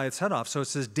Goliath's head off. So it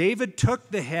says, David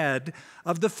took the head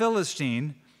of the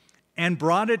Philistine and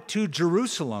brought it to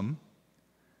Jerusalem,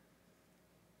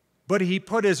 but he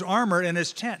put his armor in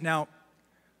his tent. Now,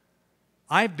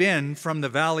 I've been from the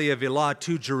Valley of Elah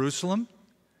to Jerusalem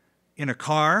in a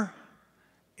car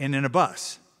and in a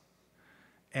bus.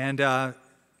 And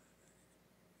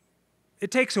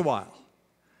it takes a while.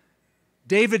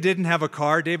 David didn't have a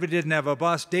car. David didn't have a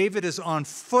bus. David is on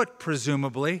foot,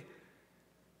 presumably,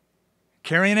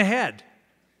 carrying a head.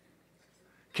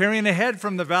 Carrying a head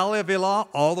from the Valley of Elah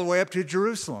all the way up to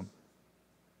Jerusalem.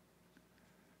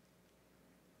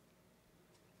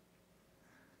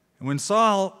 And when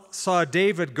Saul saw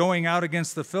David going out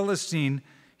against the Philistine,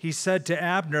 he said to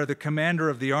Abner, the commander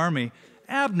of the army,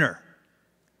 Abner,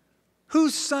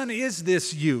 whose son is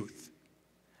this youth?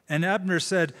 And Abner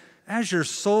said, as your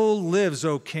soul lives,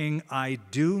 O king, I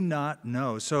do not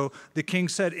know. So the king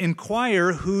said,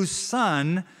 inquire whose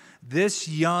son this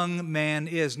young man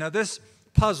is. Now this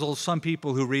puzzles some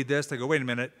people who read this. They go, wait a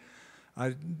minute.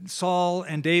 Saul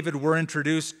and David were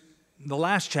introduced in the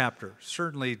last chapter.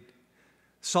 Certainly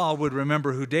Saul would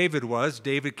remember who David was.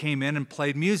 David came in and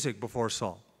played music before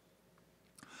Saul.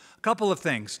 A couple of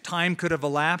things. Time could have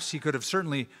elapsed. He could have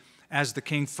certainly, as the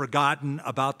king, forgotten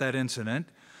about that incident,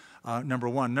 number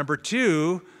one. Number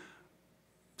two,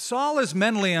 Saul is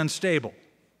mentally unstable.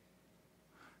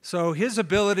 So his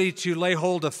ability to lay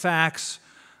hold of facts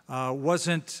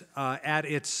wasn't at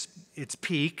its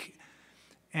peak.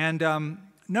 And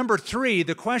number three,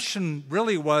 the question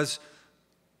really was,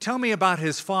 tell me about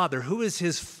his father. Who is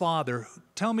his father?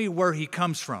 Tell me where he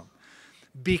comes from.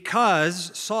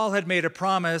 Because Saul had made a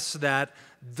promise that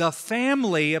the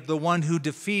family of the one who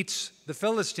defeats the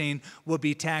Philistine will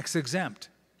be tax exempt.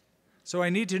 So I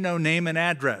need to know name and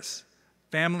address,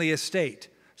 family estate,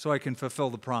 so I can fulfill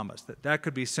the promise. That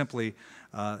could be simply,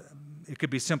 it could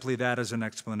be simply that as an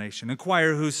explanation.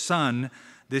 Inquire whose son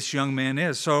this young man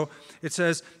is. So it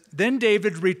says, then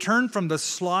David returned from the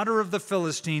slaughter of the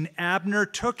Philistine. Abner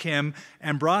took him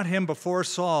and brought him before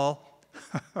Saul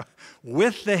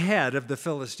with the head of the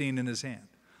Philistine in his hand.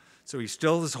 So he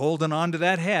still is holding on to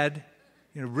that head.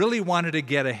 He really wanted to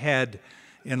get ahead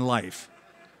in life.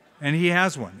 And he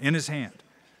has one in his hand.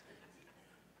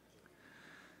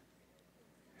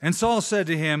 And Saul said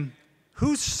to him,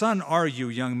 whose son are you,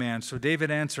 young man? So David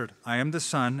answered, I am the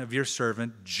son of your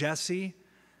servant, Jesse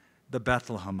the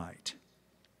Bethlehemite.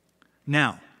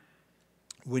 Now,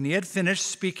 when he had finished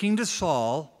speaking to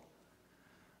Saul,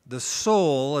 the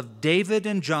soul of David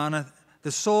and Jonathan,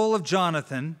 the soul of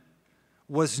Jonathan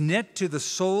was knit to the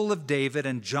soul of David,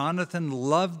 and Jonathan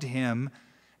loved him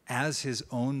as his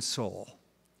own soul.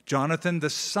 Jonathan, the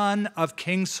son of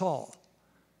King Saul.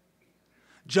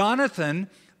 Jonathan,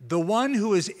 the one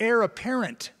who is heir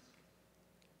apparent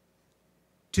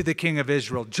to the king of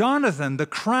Israel. Jonathan, the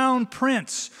crown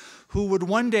prince, who would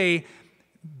one day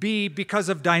be, because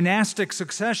of dynastic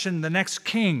succession, the next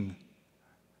king.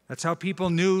 That's how people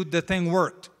knew the thing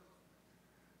worked.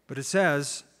 But it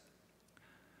says,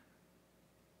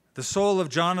 the soul of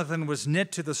Jonathan was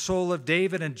knit to the soul of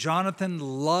David, and Jonathan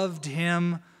loved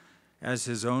him as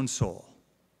his own soul.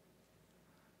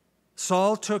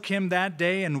 Saul took him that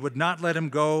day and would not let him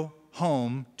go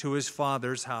home to his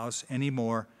father's house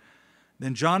anymore.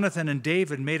 Then Jonathan and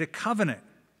David made a covenant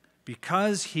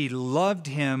because he loved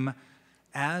him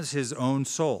as his own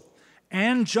soul.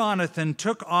 And Jonathan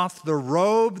took off the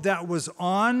robe that was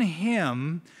on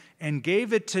him and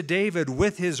gave it to David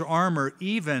with his armor,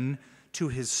 even to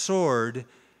his sword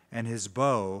and his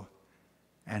bow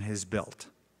and his belt.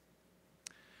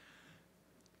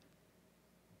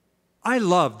 I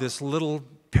love this little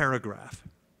paragraph.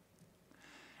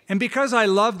 And because I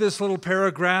love this little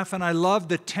paragraph and I love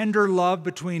the tender love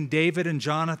between David and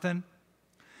Jonathan,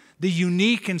 the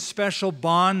unique and special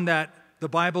bond that the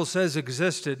Bible says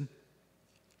existed,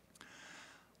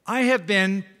 I have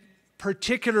been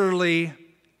particularly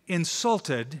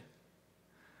insulted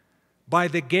by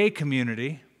the gay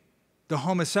community, the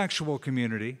homosexual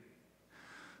community,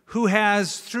 who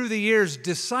has through the years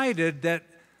decided that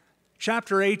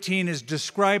chapter 18 is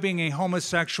describing a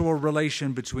homosexual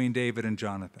relation between David and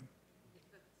Jonathan.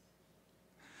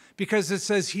 Because it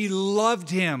says he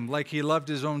loved him like he loved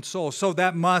his own soul. So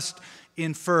that must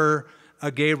infer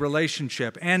a gay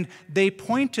relationship. And they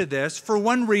point to this for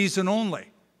one reason only: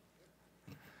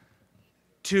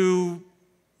 to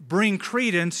bring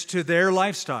credence to their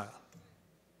lifestyle.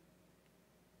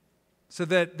 So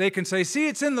that they can say, see,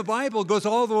 it's in the Bible, it goes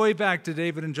all the way back to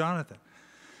David and Jonathan.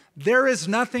 There is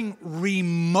nothing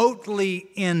remotely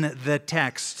in the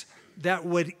text that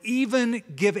would even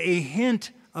give a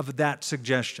hint of that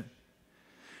suggestion.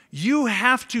 You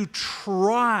have to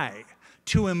try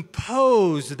to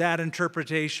impose that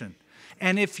interpretation.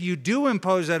 And if you do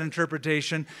impose that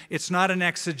interpretation, it's not an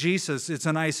exegesis, it's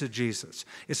an eisegesis.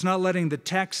 It's not letting the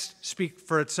text speak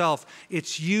for itself.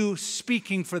 It's you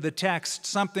speaking for the text,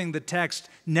 something the text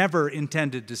never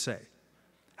intended to say.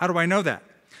 How do I know that?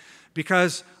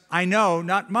 Because I know,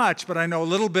 not much, but I know a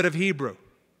little bit of Hebrew.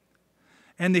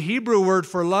 And the Hebrew word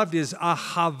for loved is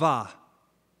ahava.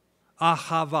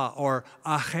 Ahava, or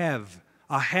ahev.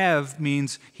 Ahev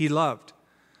means he loved.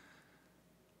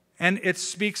 And it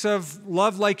speaks of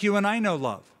love like you and I know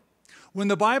love. When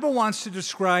the Bible wants to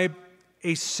describe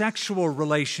a sexual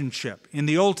relationship in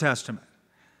the Old Testament,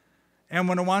 and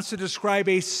when it wants to describe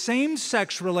a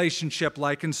same-sex relationship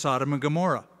like in Sodom and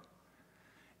Gomorrah,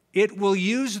 it will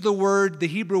use the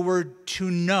Hebrew word to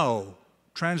know,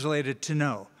 translated to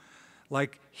know.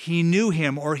 Like he knew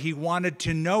him or he wanted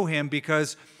to know him,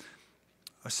 because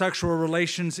sexual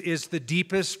relations is the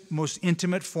deepest, most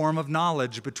intimate form of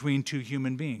knowledge between two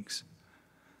human beings.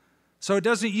 So it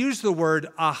doesn't use the word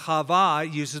ahava,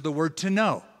 it uses the word to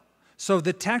know. So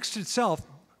the text itself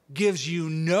gives you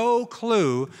no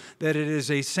clue that it is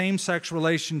a same-sex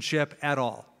relationship at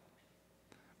all.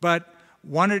 But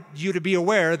wanted you to be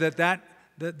aware that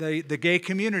the gay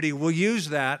community will use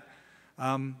that.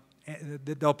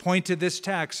 They'll point to this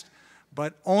text,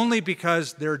 but only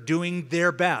because they're doing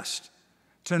their best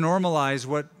to normalize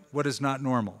what is not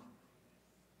normal.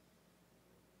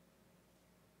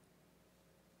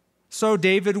 So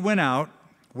David went out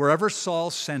wherever Saul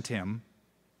sent him,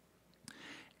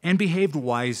 and behaved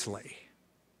wisely.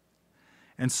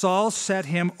 And Saul set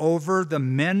him over the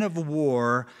men of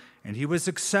war, and he was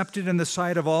accepted in the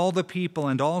sight of all the people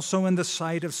and also in the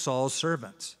sight of Saul's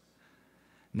servants.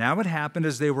 Now it happened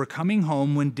as they were coming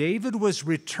home, when David was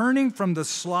returning from the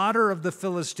slaughter of the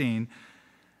Philistine,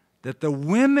 that the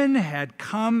women had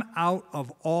come out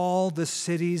of all the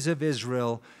cities of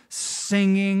Israel,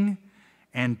 singing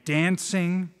and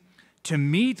dancing to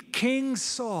meet King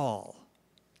Saul,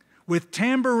 with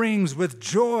tambourines, with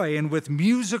joy, and with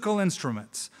musical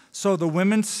instruments. So the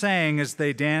women sang as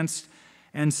they danced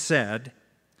and said,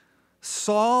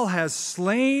 Saul has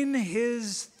slain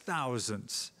his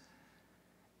thousands,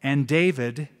 and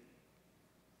David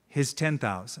his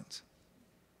 10,000s.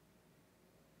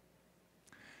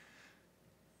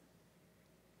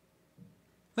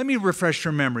 Let me refresh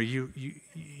your memory.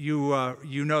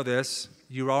 You know this.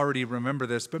 You already remember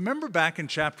this. But remember back in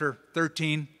chapter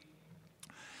 13,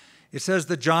 it says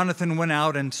that Jonathan went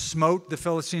out and smote the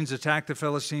Philistines, attacked the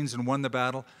Philistines, and won the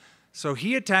battle. So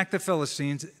he attacked the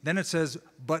Philistines. Then it says,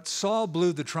 but Saul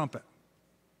blew the trumpet.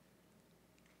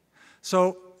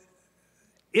 So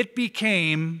it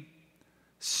became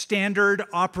standard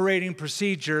operating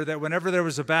procedure that whenever there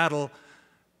was a battle,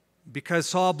 because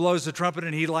Saul blows the trumpet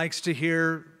and he likes to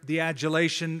hear the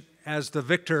adulation as the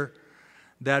victor,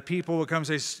 that people would come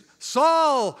and say,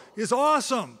 Saul is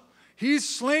awesome. He's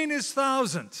slain his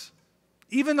thousands.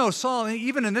 Even though Saul,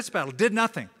 even in this battle, did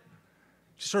nothing.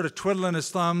 Just sort of twiddling his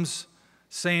thumbs,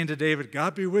 saying to David,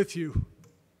 God be with you.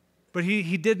 But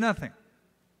he did nothing.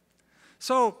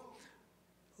 So,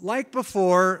 like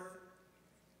before,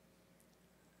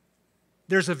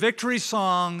 there's a victory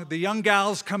song. The young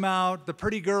gals come out. The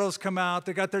pretty girls come out.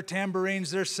 They got their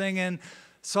tambourines. They're singing.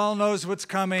 Saul knows what's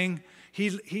coming.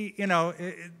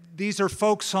 These are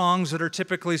folk songs that are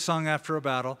typically sung after a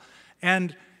battle.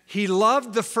 And he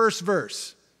loved the first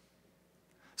verse.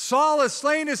 Saul has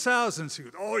slain his thousands. He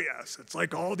goes, oh yes, it's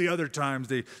like all the other times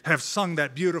they have sung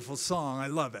that beautiful song. I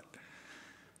love it.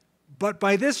 But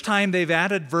by this time, they've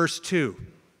added verse 2.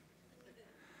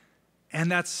 And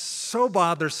that's so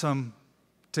bothersome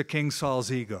to King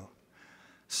Saul's ego.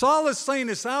 Saul has slain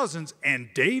his thousands, and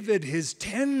David his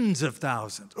tens of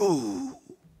thousands. Ooh.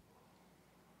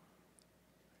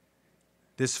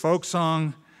 This folk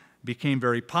song became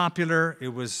very popular. It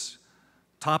was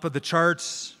top of the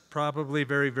charts probably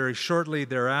very, very shortly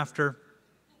thereafter.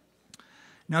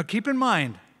 Now keep in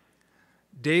mind,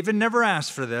 David never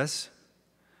asked for this.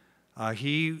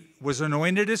 He was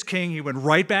anointed as king. He went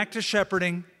right back to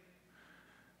shepherding.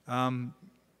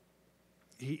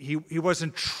 He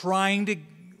wasn't trying to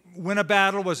win a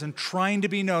battle, wasn't trying to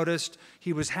be noticed.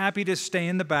 He was happy to stay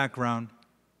in the background.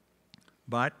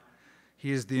 But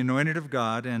he is the anointed of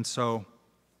God, and so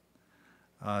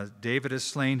David has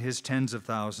slain his tens of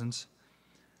thousands.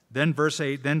 Then verse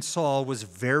 8, then Saul was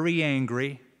very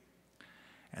angry,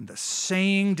 and the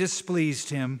saying displeased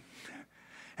him.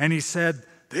 And he said,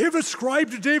 they have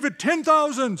ascribed to David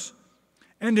 10,000s,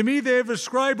 and to me they have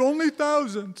ascribed only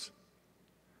thousands.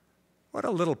 What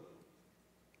a little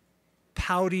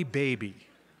pouty baby.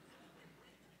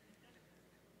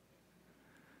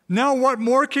 Now what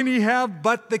more can he have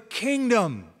but the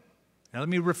kingdom? Now let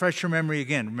me refresh your memory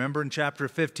again. Remember in chapter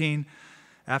 15,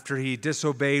 after he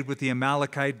disobeyed with the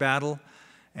Amalekite battle,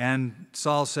 and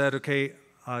Saul said, okay,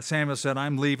 Samuel said,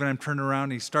 I'm leaving, I'm turning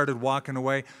around. He started walking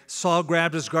away. Saul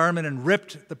grabbed his garment and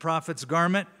ripped the prophet's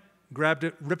garment, grabbed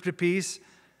it, ripped a piece.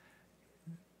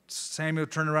 Samuel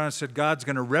turned around and said, God's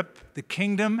going to rip the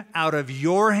kingdom out of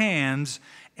your hands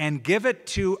and give it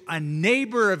to a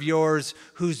neighbor of yours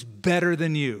who's better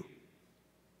than you.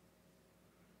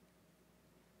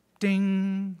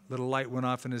 Ding, little light went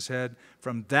off in his head.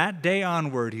 From that day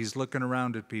onward, he's looking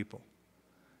around at people.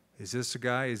 Is this a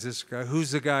guy? Is this a guy?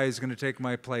 Who's the guy who's going to take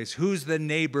my place? Who's the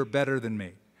neighbor better than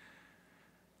me?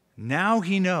 Now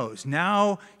he knows.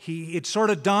 Now it sort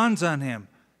of dawns on him.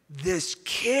 This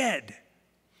kid,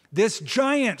 this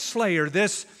giant slayer,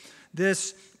 this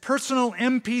personal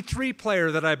MP3 player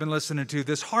that I've been listening to,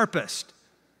 this harpist,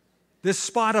 this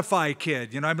Spotify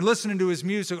kid, I've been listening to his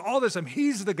music, all this time,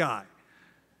 he's the guy.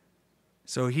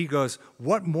 So he goes,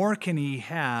 what more can he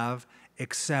have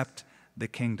except the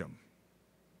kingdom?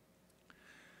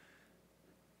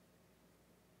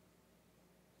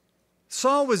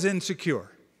 Saul was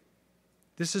insecure.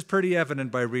 This is pretty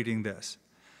evident by reading this.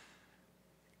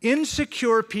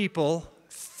 Insecure people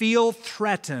feel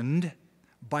threatened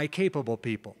by capable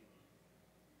people.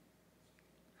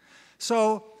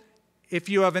 So if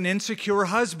you have an insecure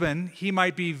husband, he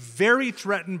might be very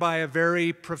threatened by a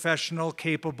very professional,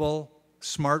 capable,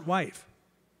 smart wife.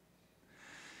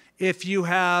 If you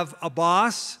have a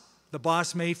boss the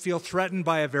boss may feel threatened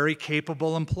by a very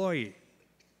capable employee.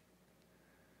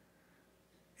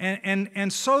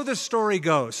 And so the story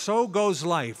goes. So goes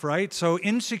life, right? So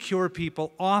insecure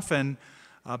people often,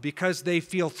 because they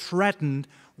feel threatened,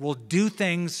 will do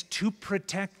things to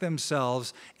protect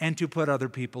themselves and to put other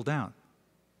people down.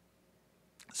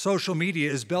 Social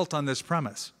media is built on this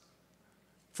premise.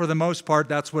 For the most part,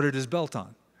 that's what it is built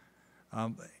on.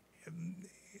 I'm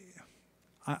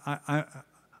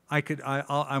not going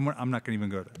to even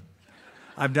go to it.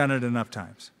 I've done it enough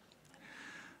times.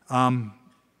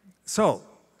 So,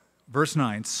 verse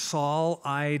 9, Saul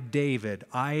eyed David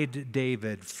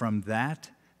from that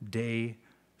day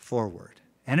forward.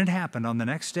 And it happened on the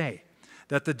next day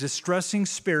that the distressing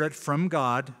spirit from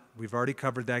God, we've already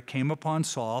covered that, came upon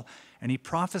Saul, and he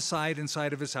prophesied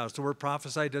inside of his house. The word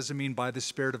prophesy doesn't mean by the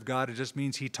Spirit of God, it just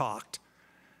means he talked.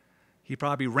 He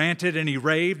probably ranted and he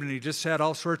raved and he just said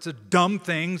all sorts of dumb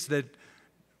things that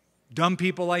dumb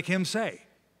people like him say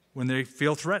when they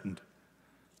feel threatened.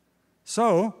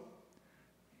 So,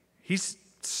 he's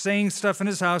saying stuff in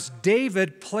his house.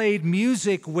 David played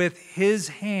music with his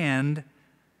hand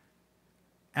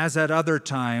as at other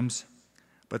times,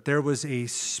 but there was a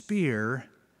spear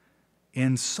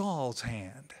in Saul's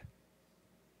hand.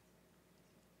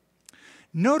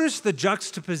 Notice the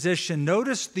juxtaposition.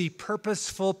 Notice the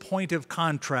purposeful point of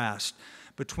contrast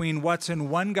between what's in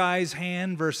one guy's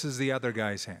hand versus the other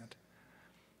guy's hand.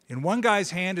 In one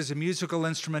guy's hand is a musical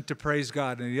instrument to praise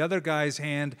God. In the other guy's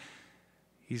hand,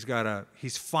 he's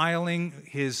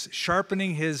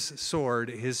sharpening his sword,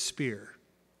 his spear.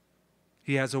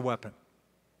 He has a weapon.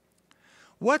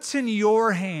 What's in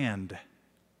your hand?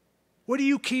 What do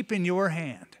you keep in your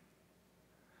hand?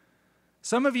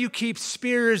 Some of you keep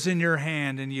spears in your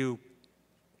hand and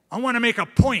I want to make a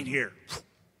point here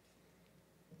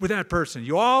with that person.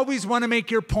 You always want to make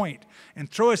your point and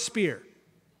throw a spear.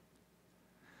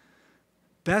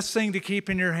 Best thing to keep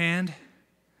in your hand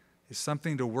is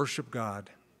something to worship God.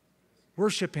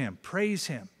 Worship Him, praise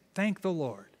Him, thank the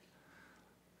Lord.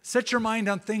 Set your mind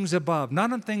on things above,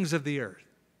 not on things of the earth.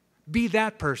 Be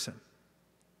that person.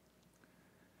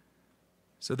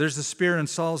 So there's the spear in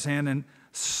Saul's hand, and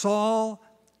Saul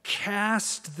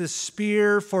cast the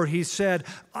spear, for he said,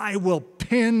 I will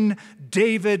pin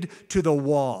David to the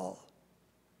wall.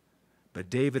 But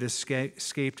David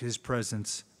escaped his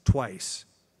presence twice.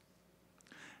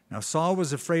 Now Saul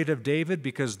was afraid of David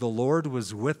because the Lord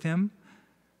was with him,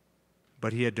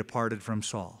 but he had departed from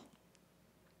Saul.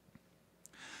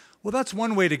 Well, that's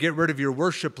one way to get rid of your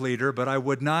worship leader, but I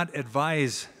would not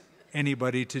advise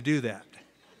anybody to do that.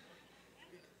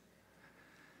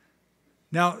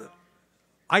 Now,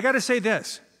 I got to say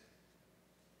this.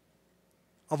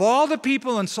 Of all the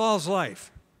people in Saul's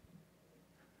life,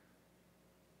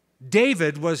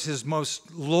 David was his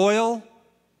most loyal,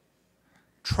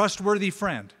 trustworthy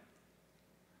friend.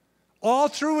 All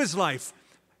through his life,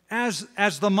 as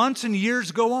the months and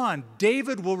years go on,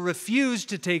 David will refuse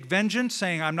to take vengeance,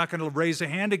 saying, I'm not going to raise a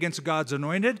hand against God's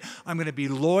anointed. I'm going to be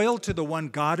loyal to the one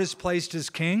God has placed as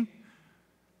king.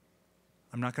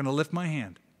 I'm not going to lift my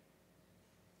hand.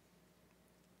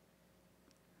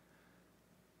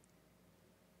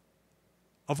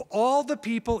 Of all the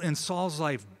people in Saul's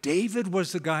life, David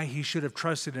was the guy he should have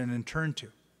trusted in and turned to.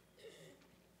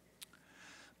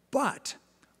 But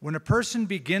when a person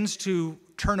begins to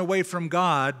turn away from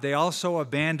God, they also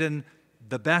abandon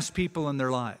the best people in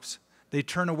their lives. They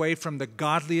turn away from the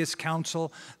godliest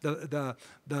counsel, the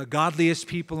godliest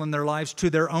people in their lives to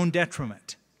their own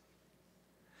detriment.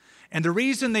 And the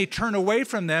reason they turn away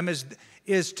from them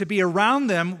is to be around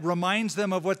them reminds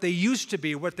them of what they used to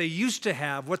be, what they used to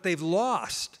have, what they've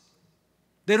lost.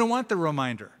 They don't want the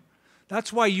reminder.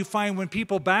 That's why you find when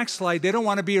people backslide, they don't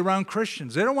want to be around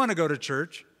Christians. They don't want to go to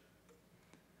church.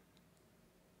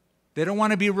 They don't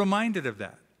want to be reminded of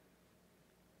that.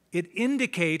 It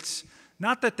indicates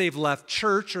not that they've left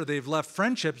church or they've left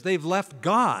friendships, they've left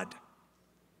God.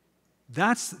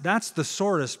 That's the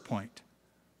sorest point.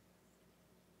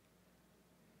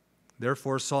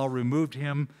 Therefore, Saul removed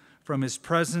him from his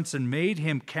presence and made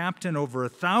him captain over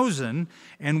 1,000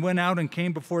 and went out and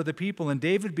came before the people. And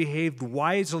David behaved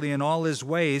wisely in all his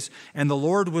ways, and the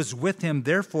Lord was with him.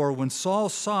 Therefore, when Saul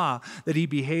saw that he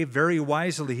behaved very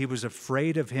wisely, he was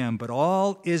afraid of him. But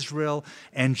all Israel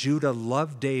and Judah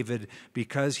loved David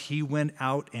because he went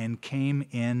out and came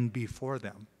in before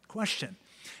them. Question.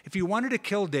 If he wanted to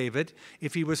kill David,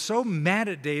 if he was so mad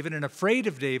at David and afraid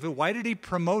of David, why did he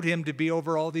promote him to be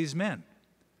over all these men?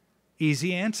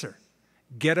 Easy answer.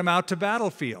 Get him out to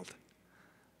battlefield.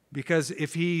 Because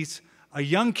if he's a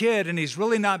young kid and he's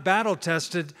really not battle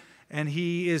tested and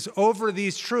he is over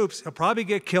these troops, he'll probably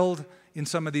get killed in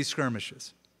some of these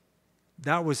skirmishes.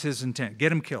 That was his intent,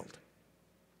 get him killed.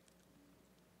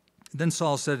 Then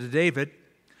Saul said to David,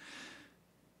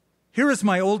 "Here is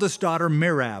my oldest daughter,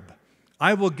 Merab.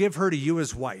 I will give her to you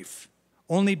as wife.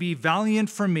 Only be valiant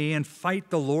for me and fight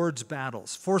the Lord's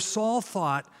battles." For Saul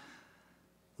thought,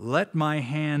 "Let my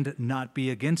hand not be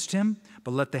against him,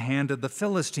 but let the hand of the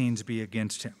Philistines be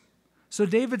against him." So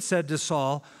David said to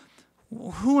Saul,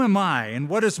 "Who am I, and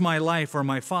what is my life or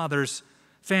my father's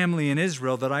family in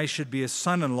Israel that I should be a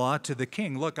son-in-law to the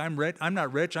king? Look, I'm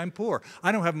not rich, I'm poor.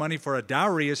 I don't have money for a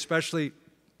dowry, especially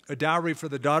a dowry for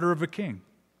the daughter of a king."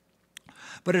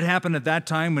 But it happened at that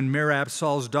time when Merab,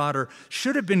 Saul's daughter,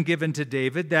 should have been given to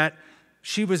David, that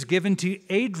she was given to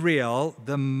Adriel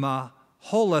the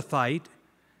Maholathite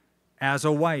as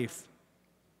a wife.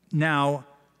 Now,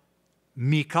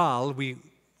 Michal, we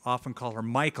often call her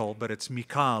Michal, but it's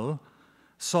Michal,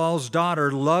 Saul's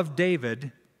daughter, loved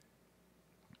David,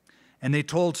 and they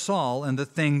told Saul, and the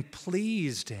thing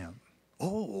pleased him.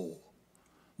 "Oh,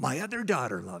 my other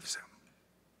daughter loves him."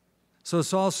 So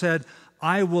Saul said,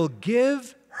 "I will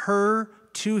give her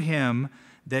to him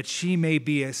that she may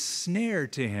be a snare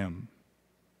to him,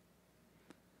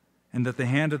 and that the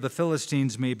hand of the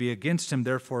Philistines may be against him."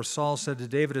 Therefore Saul said to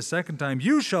David a second time,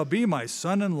 "You shall be my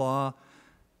son-in-law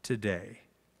today."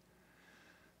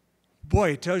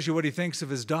 Boy, it tells you what he thinks of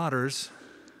his daughters.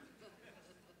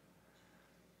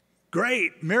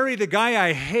 Great, marry the guy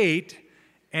I hate,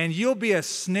 and you'll be a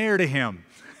snare to him.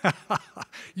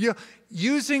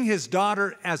 Using his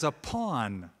daughter as a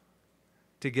pawn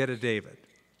to get at David.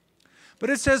 But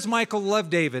it says Michal loved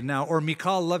David now, or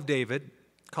Michal loved David.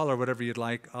 Call her whatever you'd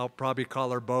like. I'll probably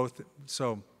call her both.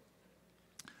 So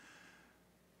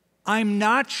I'm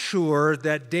not sure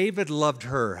that David loved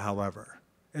her, however,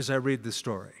 as I read the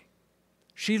story.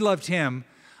 She loved him.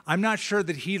 I'm not sure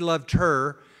that he loved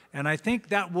her, and I think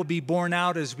that will be borne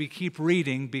out as we keep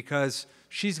reading, because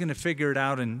she's going to figure it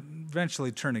out and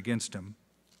eventually turn against him.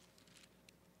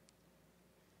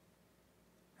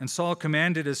 And Saul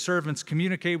commanded his servants,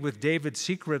 "Communicate with David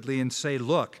secretly and say,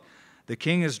 'Look, the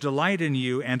king is delighted in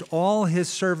you, and all his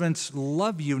servants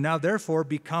love you. Now therefore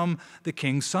become the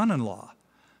king's son-in-law.'"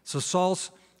 So Saul's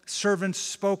servants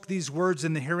spoke these words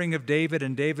in the hearing of David,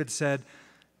 and David said,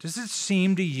 "Does it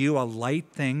seem to you a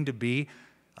light thing to be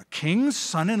a king's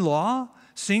son-in-law,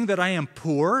 seeing that I am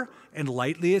poor and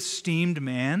lightly esteemed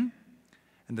man?"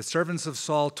 And the servants of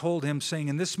Saul told him, saying,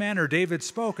 "In this manner David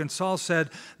spoke." And Saul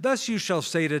said, "Thus you shall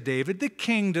say to David, the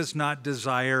king does not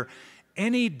desire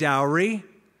any dowry,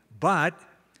 but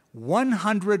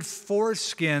 100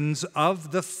 foreskins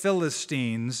of the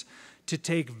Philistines to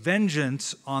take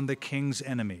vengeance on the king's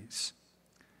enemies."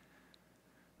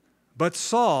 But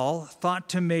Saul thought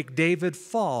to make David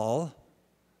fall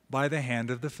by the hand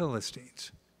of the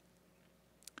Philistines.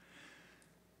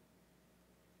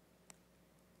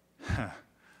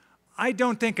 I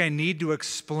don't think I need to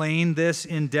explain this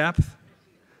in depth.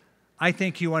 I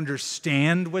think you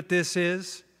understand what this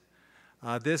is.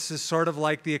 This is sort of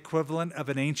like the equivalent of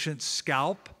an ancient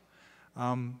scalp.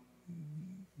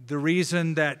 The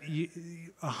reason that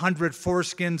 100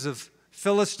 foreskins of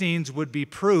Philistines would be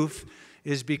proof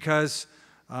is because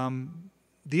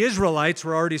the Israelites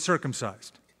were already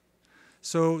circumcised.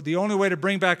 So the only way to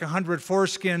bring back 100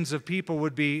 foreskins of people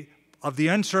would be of the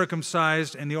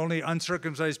uncircumcised, and the only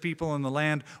uncircumcised people in the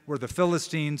land were the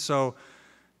Philistines. So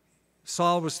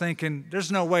Saul was thinking,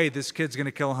 there's no way this kid's going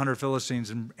to kill 100 Philistines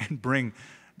and bring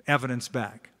evidence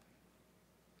back.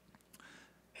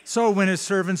 So when his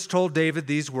servants told David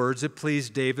these words, it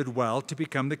pleased David well to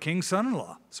become the king's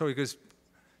son-in-law. So he goes,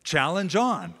 challenge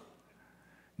on.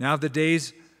 Now the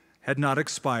days had not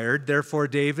expired. Therefore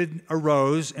David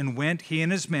arose and went, he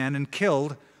and his men, and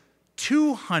killed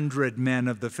 200 men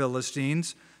of the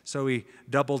Philistines. So he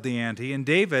doubled the ante. And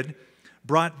David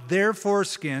brought their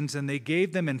foreskins, and they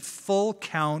gave them in full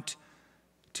count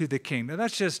to the king. Now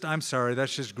that's just, I'm sorry,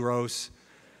 that's just gross.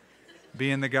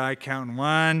 Being the guy counting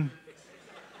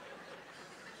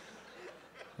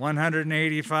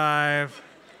 185,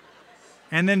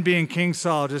 and then being King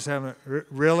Saul, just having,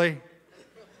 really?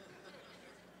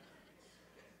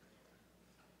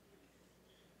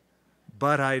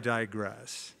 But I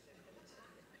digress.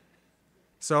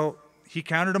 So he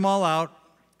counted them all out.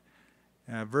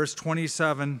 Verse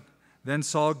 27, then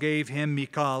Saul gave him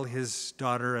Michal, his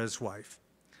daughter, as wife.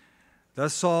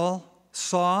 Thus Saul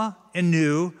saw and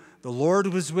knew the Lord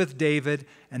was with David,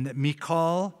 and that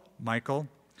Michal,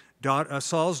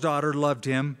 Saul's daughter, loved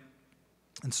him.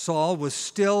 And Saul was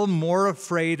still more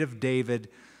afraid of David,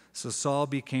 so Saul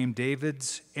became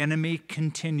David's enemy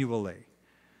continually.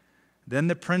 Then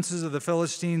the princes of the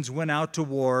Philistines went out to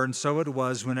war, and so it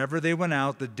was, whenever they went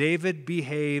out, that David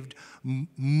behaved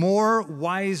more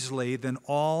wisely than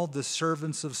all the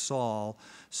servants of Saul,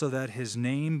 so that his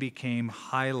name became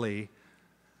highly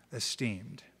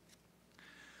esteemed.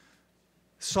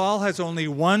 Saul has only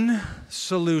one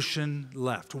solution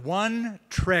left, one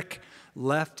trick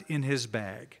left in his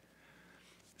bag.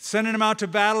 Sending him out to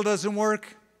battle doesn't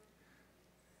work.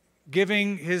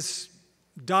 Giving his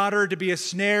daughter to be a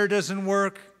snare doesn't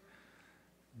work.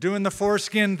 Doing the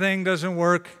foreskin thing doesn't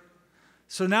work.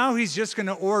 So now he's just going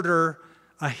to order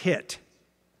a hit,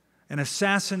 an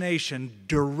assassination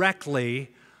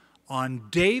directly on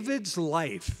David's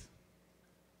life.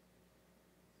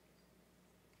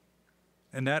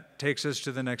 And that takes us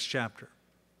to the next chapter.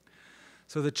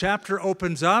 So the chapter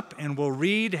opens up, and we'll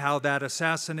read how that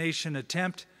assassination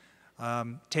attempt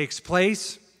takes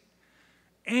place.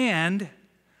 And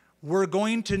we're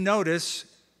going to notice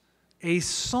a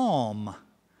psalm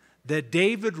that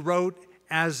David wrote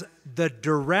as the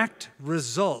direct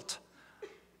result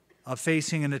of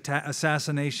facing an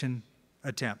assassination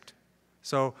attempt.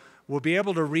 So we'll be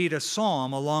able to read a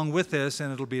psalm along with this,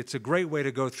 and it's a great way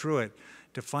to go through it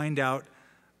to find out,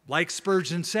 like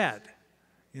Spurgeon said,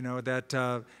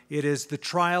 that it is the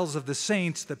trials of the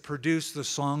saints that produce the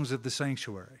songs of the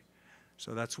sanctuary.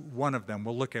 So that's one of them.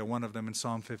 We'll look at one of them in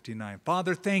Psalm 59.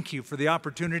 Father, thank you for the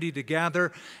opportunity to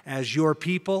gather as your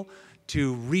people,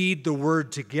 to read the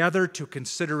word together, to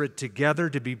consider it together,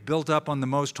 to be built up on the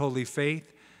most holy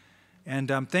faith.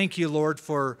 And thank you, Lord,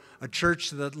 for a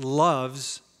church that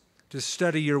loves to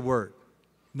study your word.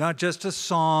 Not just a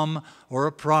psalm or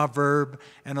a proverb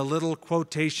and a little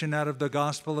quotation out of the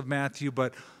Gospel of Matthew,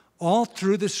 but all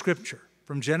through the Scripture,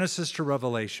 from Genesis to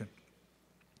Revelation.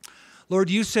 Lord,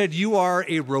 you said you are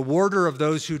a rewarder of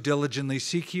those who diligently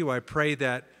seek you. I pray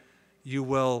that you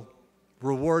will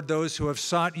reward those who have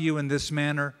sought you in this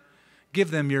manner.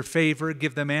 Give them your favor.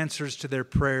 Give them answers to their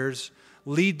prayers.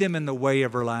 Lead them in the way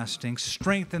everlasting.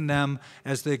 Strengthen them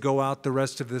as they go out the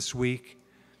rest of this week.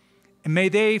 And may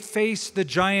they face the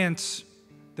giants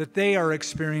that they are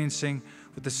experiencing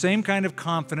with the same kind of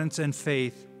confidence and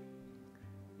faith.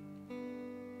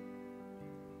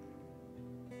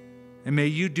 And may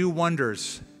you do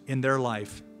wonders in their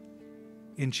life.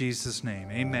 In Jesus'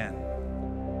 name, amen.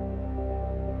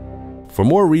 For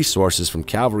more resources from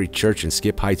Calvary Church and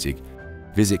Skip Heitzig,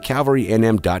 visit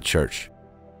calvarynm.church.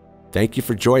 Thank you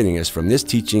for joining us from this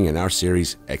teaching in our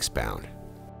series, Expound.